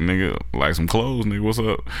 I was like, "Nigga, like some clothes, nigga. What's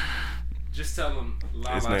up?" Just tell him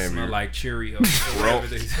Lala smell like Cheerios.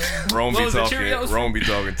 Rome be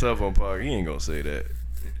talking tough on podcast. He ain't gonna say that.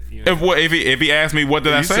 If he asked me what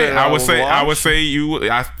did I say, I would say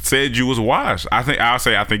I said you was washed. I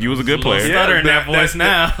think you was a good player. Stutter in that voice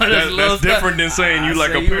now. That's different than saying you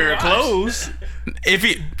like a pair of clothes. If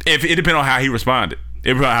it depends on how he responded.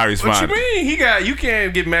 It depends on how he responded. What you mean? You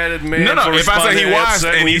can't get mad at the man. No. If I say he washed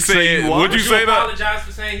and he said, "Would you say that?" Apologize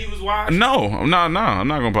for saying he was washed. No. I'm not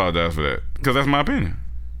gonna apologize for that because that's my opinion.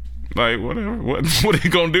 Like, whatever. What he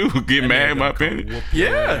gonna do? Get mad at my opinion?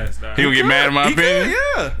 Yeah. He gonna get mad at my opinion?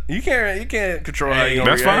 Yeah. You can't control how you gonna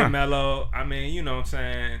react. That's fine. Mello, I mean, you know what I'm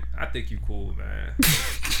saying? I think you cool, man.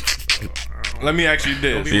 Let me ask you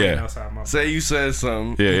this. Yeah. Say you said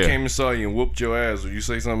something. He came and saw you and whooped your ass. Would you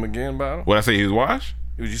say something again about him? What I say he was washed?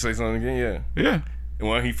 Would you say something again? Yeah. Yeah. And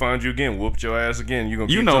when he finds you again, whooped your ass again, you gonna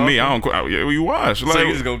keep know talking? Me, I don't. You watch. Like, so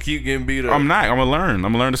you just gonna keep getting beat up? I'm not. I'm gonna learn.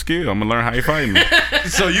 I'm gonna learn the skill. I'm gonna learn how you fight me.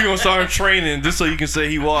 So you gonna start training just so you can say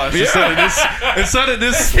he washed instead of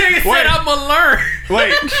this. Wait, said I'm gonna learn.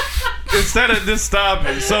 Wait, instead of this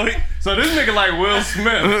stopping. So this nigga like Will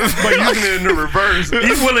Smith, but using it in the reverse.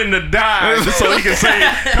 He's willing to die just so he can say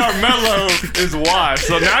Carmelo is washed.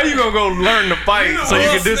 So now you gonna go learn to fight so you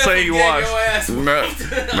can just say he washed. No,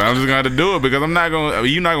 I'm just gonna have to do it because I'm not gonna.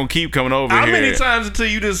 You're not gonna keep coming over here. How many times until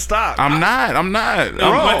you just stop? I'm not.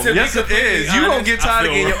 Bro, yes it is. You gonna get tired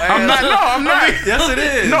of getting your ass. I'm not. No, I'm not. Yes it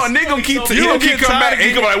is. No, a nigga gonna keep. You gonna keep coming back.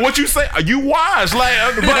 He gonna be like, "What you say? You washed?"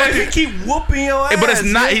 Like, but if he keep whooping your ass, but it's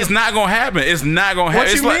not. It's not gonna happen. It's not gonna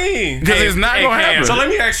happen. What you mean? Because it's not gonna happen. So let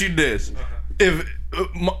me ask you this: if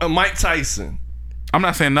Mike Tyson, I'm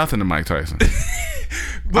not saying nothing to Mike Tyson.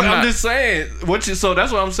 But I'm just saying, so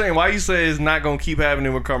that's what I'm saying. Why you say it's not gonna keep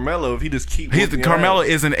happening with Carmelo if he just keep? Carmelo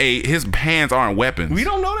isn't his hands aren't weapons. We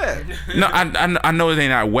don't know that. No, I know they're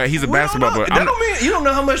not wet. He's a basketball player. That don't mean you don't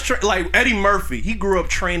know how much. Like Eddie Murphy, he grew up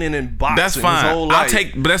training in boxing. That's fine. His whole life.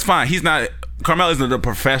 But that's fine. He's not. Carmelo isn't a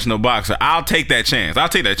professional boxer. I'll take that chance.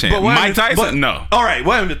 Mike Tyson, no. All right,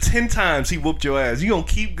 what happened to 10 times he whooped your ass? You gonna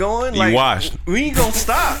keep going? You washed. We ain't gonna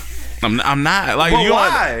stop. I'm not. Like, but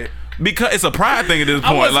why? Because it's a pride thing at this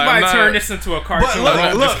point. I was about to turn this into a cartoon.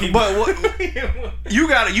 You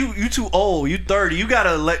gotta, you too old. You 30. You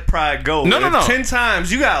gotta let pride go. No. 10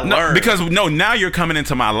 times you gotta learn. Because now you're coming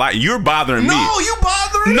into my life. You're bothering me. No, you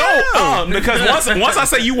bothering him. Because once I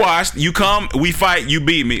say you washed, you come, we fight, you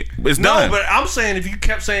beat me. It's done. No, but I'm saying if you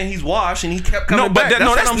kept saying he's washed and he kept coming back, that's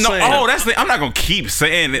what I'm saying. I'm not gonna keep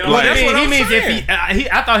saying it. No, like, he means if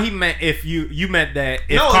I thought he meant if you meant that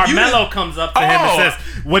if Carmelo comes up to him and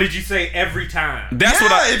says, "What did you say?" Every time. That's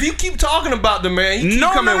if you keep talking about the man, he keep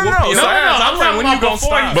coming and whooping your ass. I'm like, when you gonna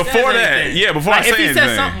stop? Before that, before I say anything. If he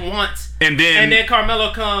says something once, and then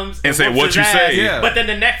Carmelo comes and say what you say, but then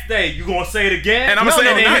the next day you gonna say it again, and I'm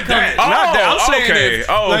saying not that. I'm saying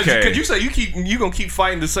okay. Because you say you gonna keep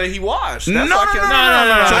fighting to say he washed. No. So that's what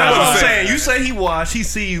I'm saying. You say he washed, he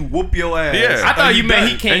see you whoop your ass. Yeah, I thought you meant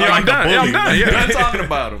he can't. I'm done. I'm done. You're done talking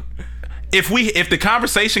about him. If the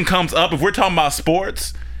conversation comes up, if we're talking about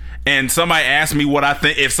sports. And somebody asks me what I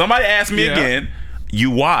think. If somebody asks me again,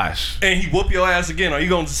 you wash. And he whoop your ass again. Are you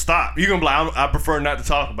going to stop? You're going to be like, I prefer not to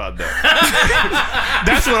talk about that.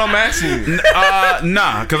 That's what I'm asking you.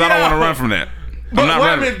 Nah, because I don't want to run from that. But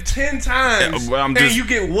what if 10 times and you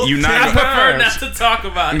get whooped 10 times? I prefer not to talk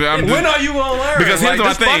about it. When are you going to learn? Because here's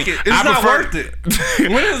my thing. It's not worth it.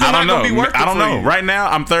 When is it not going to be worth it? I don't know. Right now,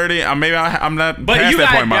 I'm 30. Maybe I'm not past that point in my life. But you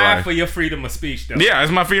got to die for your freedom of speech, though. Yeah,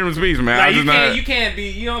 it's my freedom of speech, man. Like, you can't be,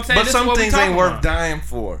 you know what I'm saying? But some things ain't worth dying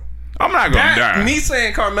for. I'm not gonna die. Me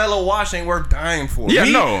saying Carmelo wash ain't worth dying for. Yeah,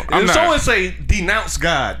 no, I'm if not. Someone say denounce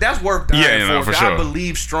God, that's worth dying for. For sure. I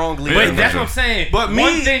believe strongly. But that's what I'm saying. But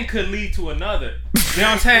one thing could lead to another. You know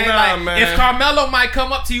what I'm saying? If Carmelo might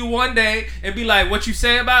come up to you one day and be like, "What you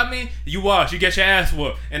say about me? You wash. You get your ass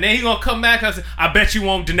whooped," and then he gonna come back and say, "I bet you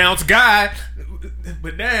won't denounce God."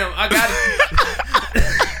 But damn, I got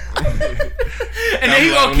it. And then he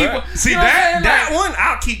gonna keep see that one.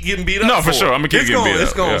 I'll keep getting beat up. No, for sure. I'm gonna keep getting beat up.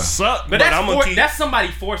 It's gonna suck. But that's somebody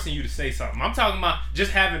forcing you to say something. I'm talking about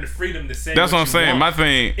just having the freedom to say. That's what I'm saying. My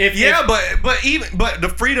thing. But the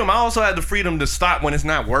freedom. I also had the freedom to stop when it's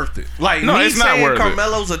not worth it. Like no, me it's not worth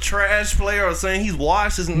Carmelo's a trash player or saying he's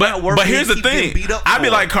washed is not worth it. But here's the thing. I'd be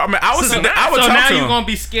like Carmelo. I would talk to him. So now you're gonna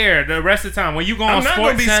be scared the rest of the time when you go on Sports Center.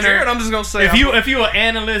 I'm not gonna be scared. I'm just gonna say if you an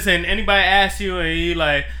analyst and anybody asks you and you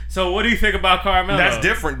like. So what do you think about Carmelo? That's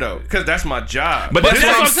different though, because that's my job. But that's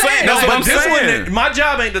what I'm saying. That's what I'm saying. My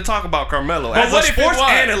job ain't to talk about Carmelo. As a sports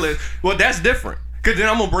analyst, well, that's different. Because then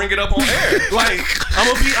I'm going to bring it up on air. Like, I'm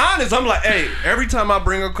going to be honest. I'm like, hey, every time I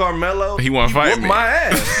bring up Carmelo, he want to fight me. My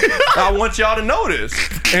ass. I want y'all to know this.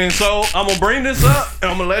 And so I'm going to bring this up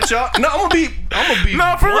and I'm going to let y'all. No, I'm going to be.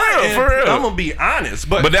 No, for real. I'm going to be honest.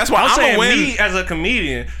 But that's why I'm saying win. Me as a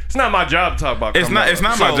comedian, it's not my job to talk about Carmelo. It's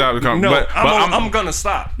not my job to come. No, I'm going to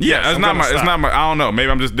stop. Yeah, it's not my. I don't know.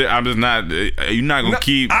 Maybe I'm just not. You're not going to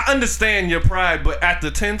keep. I understand your pride, but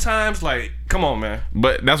after 10 times, like, come on, man.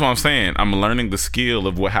 But that's what I'm saying. I'm learning the skill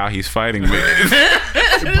of how he's fighting me.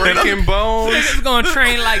 Breaking bones. This is gonna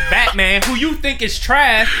train like Batman, who you think is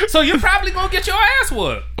trash. So you're probably gonna get your ass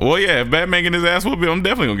whooped. Well, yeah, if Batman getting his ass whooped, I'm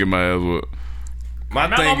definitely gonna get my ass whooped.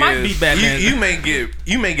 My thing is,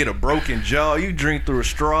 you may get a broken jaw. You drink through a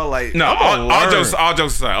straw. Like no, all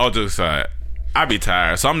jokes aside. I be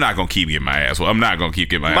tired, so I'm not gonna keep getting my ass. Well, I'm not gonna keep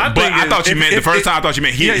getting my ass. But I thought you meant the first time. I thought you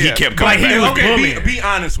meant he kept coming back. Be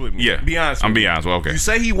honest with me. Yeah, be honest. I'm being honest. Well, okay. You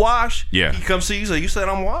say he washed. Yeah. He comes to you. Say you said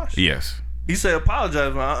I'm washed. Yes. He said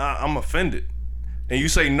apologize. I'm offended. And you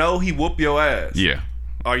say no. He whoop your ass. Yeah.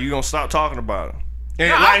 Are you gonna stop talking about him?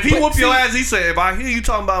 And if he whoop your ass, he said if I hear you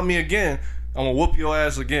talking about me again, I'm gonna whoop your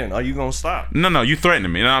ass again. Are you gonna stop? No. You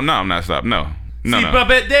threatening me. No, I'm not stopping. No. But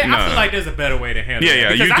I feel like there's a better way to handle it.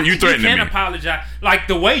 Yeah. You threatening me. You can't apologize. Like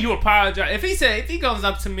the way you apologize. If he goes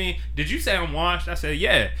up to me, did you say I'm washed? I said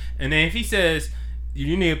yeah. And then if he says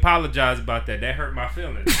you need to apologize about that hurt my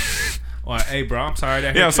feelings. Or hey, bro, I'm sorry.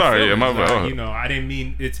 That hurt I'm sorry. Yeah, my bad. You know, I didn't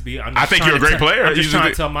mean it to be. I think you're a great player. I'm just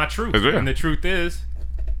trying to tell my truth, and the truth is,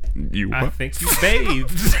 I think you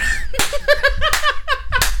bathed.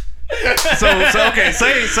 So okay,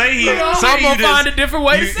 say he. I'm gonna find a different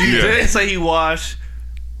way to say it. You did say he washed.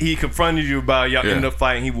 he confronted you about y'all end up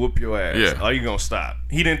fighting, he whoop your ass. Yeah. Are you gonna stop?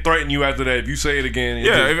 He didn't threaten you after that. If you say it again,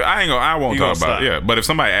 I won't talk about it. Yeah, but if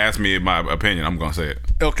somebody asks me my opinion, I'm gonna say it.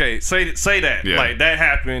 Okay, say that. Yeah. Like that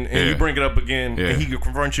happened, and you bring it up again, Yeah. and he could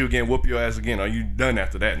confront you again, whoop your ass again. Are you done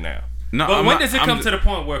after that now? No, but when does it come to the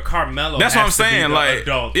point where Carmelo? That's what I'm saying. Like,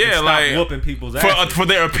 adult stop whooping people's ass for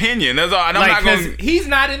their opinion. That's all. And I'm not going. He's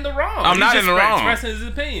not in the wrong. I'm not in the wrong. Expressing his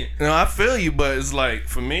opinion. No, I feel you, but it's like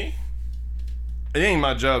for me, it ain't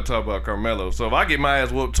my job to talk about Carmelo. So if I get my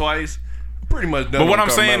ass whooped twice, I'm pretty much done. But what I'm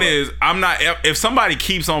Carmelo. saying is, I'm not. If somebody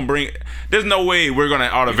keeps on bringing, there's no way we're gonna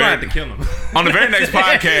have to kill him. On the very next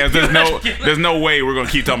podcast. There's no way we're gonna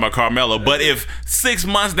keep talking about Carmelo. But if 6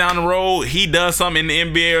 months down the road he does something in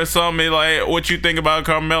the NBA or something, like what you think about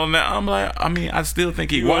Carmelo now, I'm like, I mean, I still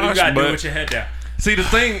think he washed. You gotta do it with your head down. See, the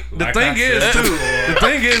thing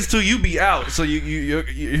is too, you be out, so your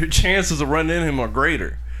chances of running into him are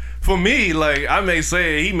greater. For me, like I may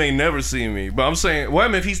say he may never see me, but I'm saying, well, I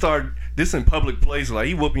mean, if he started this in public places, like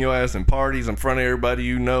he whooping your ass in parties in front of everybody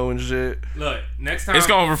you know and shit. Look, next time it's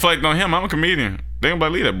gonna reflect on him. I'm a comedian. They ain't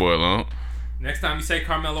gonna leave that boy alone. Next time you say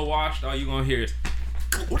Carmelo washed, all you gonna hear is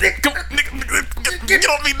get on me,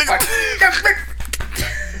 nigga.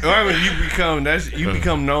 I mean, you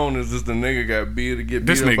become known as just the nigga got beat to get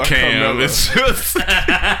beat this up by Cam. Carmelo. It's just.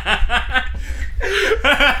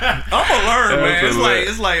 I'm gonna learn, man.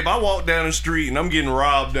 It's like if I walk down the street and I'm getting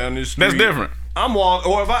robbed down this street. That's different.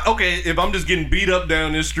 Or if I'm just getting beat up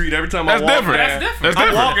down this street every time I walk down. That's different.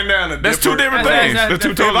 I'm walking down That's two different things. That's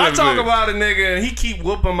two totally different things. If I talk about a nigga and he keep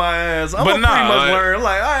whooping my ass, I'm gonna pretty much learn.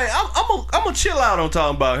 Like, all right, I'm gonna chill out on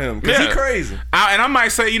talking about him because he crazy. And I might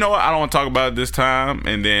say, you know what, I don't want to talk about it this time,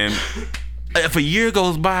 and then. If a year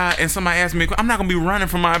goes by and somebody asks me, I'm not gonna be running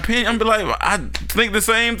from my opinion. I'm gonna be like, I think the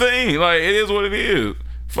same thing. Like, it is what it is.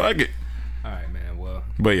 Fuck it. All right, man. Well,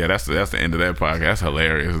 but yeah, that's the end of that podcast. That's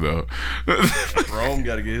hilarious though. Rome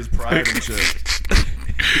got to get his pride in check.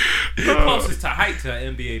 You're closest to height to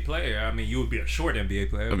an NBA player. I mean, you would be a short NBA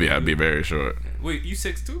player. Yeah, I'd be very short. Wait, you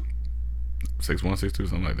 6'2"? 6'1", 6'2",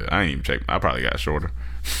 something like that. I ain't even checked. I probably got shorter.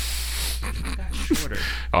 Shorter.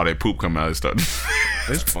 All that poop come out and stuff.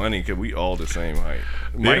 It's funny because we all the same height.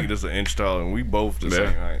 Mike just an inch taller, and we both the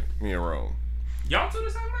same height. Me and Rome. Y'all two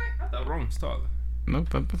the same height? I thought Rome's taller. No,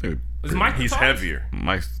 I think is Mike he's heavier.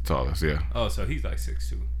 Mike's the tallest, yeah. Oh, so he's like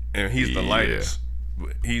 6'2". And he's the lightest.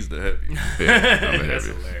 But he's the heaviest. Yeah, I'm the That's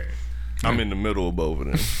heaviest. hilarious. I'm in the middle of both of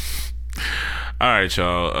them. All right,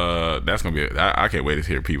 y'all. That's gonna be. I can't wait to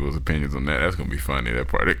hear people's opinions on that. That's gonna be funny. That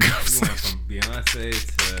part of the conversation. You went from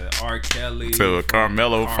Beyonce to R. Kelly to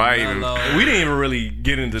Carmelo fighting. We didn't even really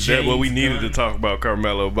get into that. What we needed to talk about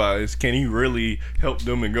Carmelo about is can he really help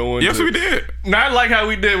them and go into? Yes, we did. Not like how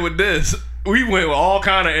we did with this. We went with all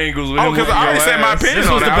kind of angles. With him because I already said my opinion. This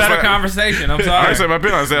was a better conversation. I'm sorry. I already said my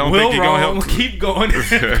opinion. I said I don't think he's gonna help. Keep going.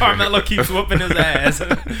 Carmelo keeps whooping his ass. All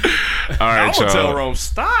right, I'm gonna y'all. tell Rome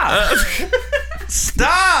stop.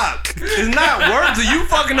 Stop! It's not words. You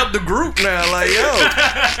fucking up the group now. Like, yo,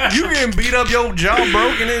 you getting beat up, your jaw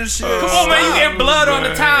broken and shit. Come on, man. You get blood on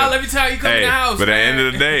the towel every time you come in the house. But at the end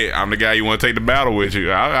of the day, I'm the guy you want to take the battle with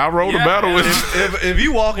you. I roll the battle with you. If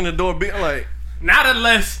you walk in the door being like, not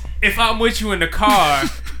unless if I'm with you in the car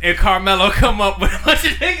and Carmelo come up with a bunch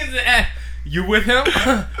of niggas and you with him?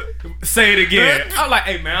 Say it again. I'm like,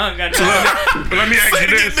 hey man, I don't got nothing. Let me ask you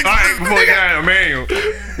this. All right, before you got Emmanuel.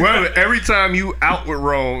 Well, every time you out with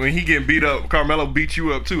Rome and he getting beat up, Carmelo beat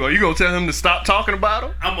you up too. Are you gonna tell him to stop talking about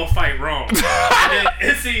him? I'm gonna fight Rome.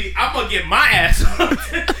 and see, I'm gonna get my ass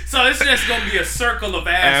whooped. So it's just gonna be a circle of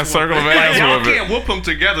ass. Like, y'all can't whoop him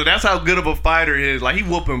together. That's how good of a fighter he is. Like he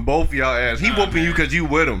whooping both y'all ass. He whooping you because you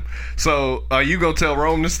with him. So are you gonna tell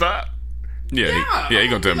Rome to stop? Yeah, he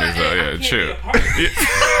gonna tell me so. Yeah, chill.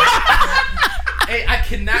 Hey, I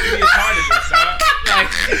cannot be a part of this, dog.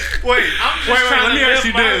 Like, wait. Let me ask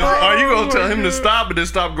you this: are you gonna tell him to stop and then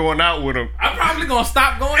stop going out with him? I'm probably gonna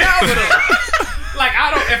stop going out with him. Like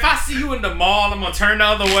if I see you in the mall, I'm gonna turn the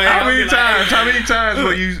other way. How many times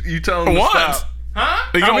will you tell him to stop?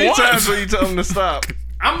 Huh? How many times will you tell him to stop?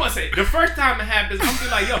 I'm gonna say the first time it happens, I'm gonna be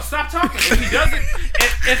like, "Yo, stop talking." If he does it,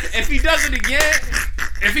 if he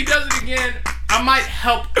does it again, I might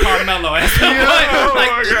help Carmelo at some point. Oh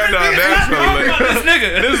my God, no, that's hilarious. This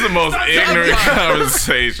nigga. This is the most ignorant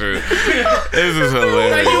conversation. This is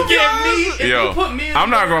hilarious. Like, you get me, you put me in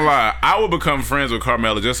I'm not gonna lie. I will become friends with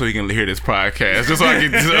Carmelo just so he can hear this podcast, just so I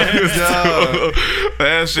can. That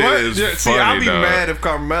shit is funny. See, I'll be mad if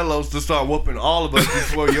Carmelo's to start whooping all of us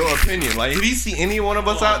before your opinion. Like, if he see any one of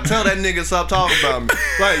us out, tell that nigga stop talking about me.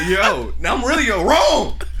 Like, yo, I'm really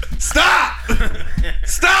wrong. Stop.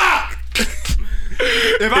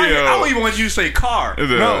 If I don't even want you to say car.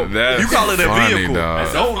 No, you call it a vehicle.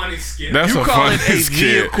 That's a funny skit. You call it a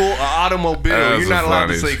vehicle, an automobile. You're not allowed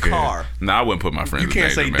to say car. No, I wouldn't put my friends. You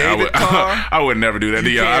can't say man. David Carr. I would never do that to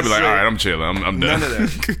y'all. I'd be like, all right, I'm chilling. I'm done. None of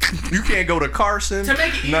that. You can't go to Carson. To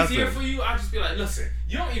make it easier for you, I'll just be like, listen,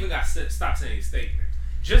 you don't even got to stop saying statement.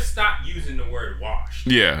 Just stop using the word wash.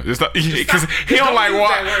 Yeah, because he don't like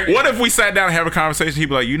wash. What if we sat down and have a conversation? He'd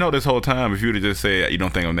be like, this whole time, if you would have just said you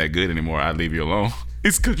don't think I'm that good anymore, I'd leave you alone.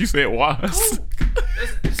 It's because you said wash. Cool.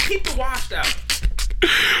 Let's keep the washed out.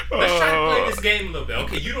 Let's try to play this game a little bit.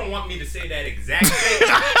 Okay, you don't want me to say that exact thing.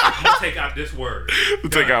 I'm gonna take out this word.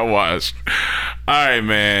 Take out wash. All right,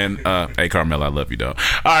 man. Hey, Carmelo, I love you, though. All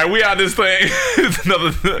right, we out this thing. It's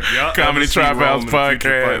another Comedy Trap House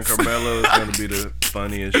podcast. Carmelo is gonna be the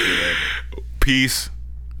funniest shit ever. Peace,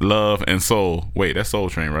 love, and soul. Wait, that's Soul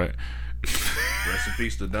Train, right? Rest in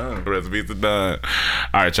peace to Don. Rest in peace to Don.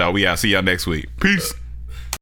 All right, y'all. We out. See y'all next week. Peace.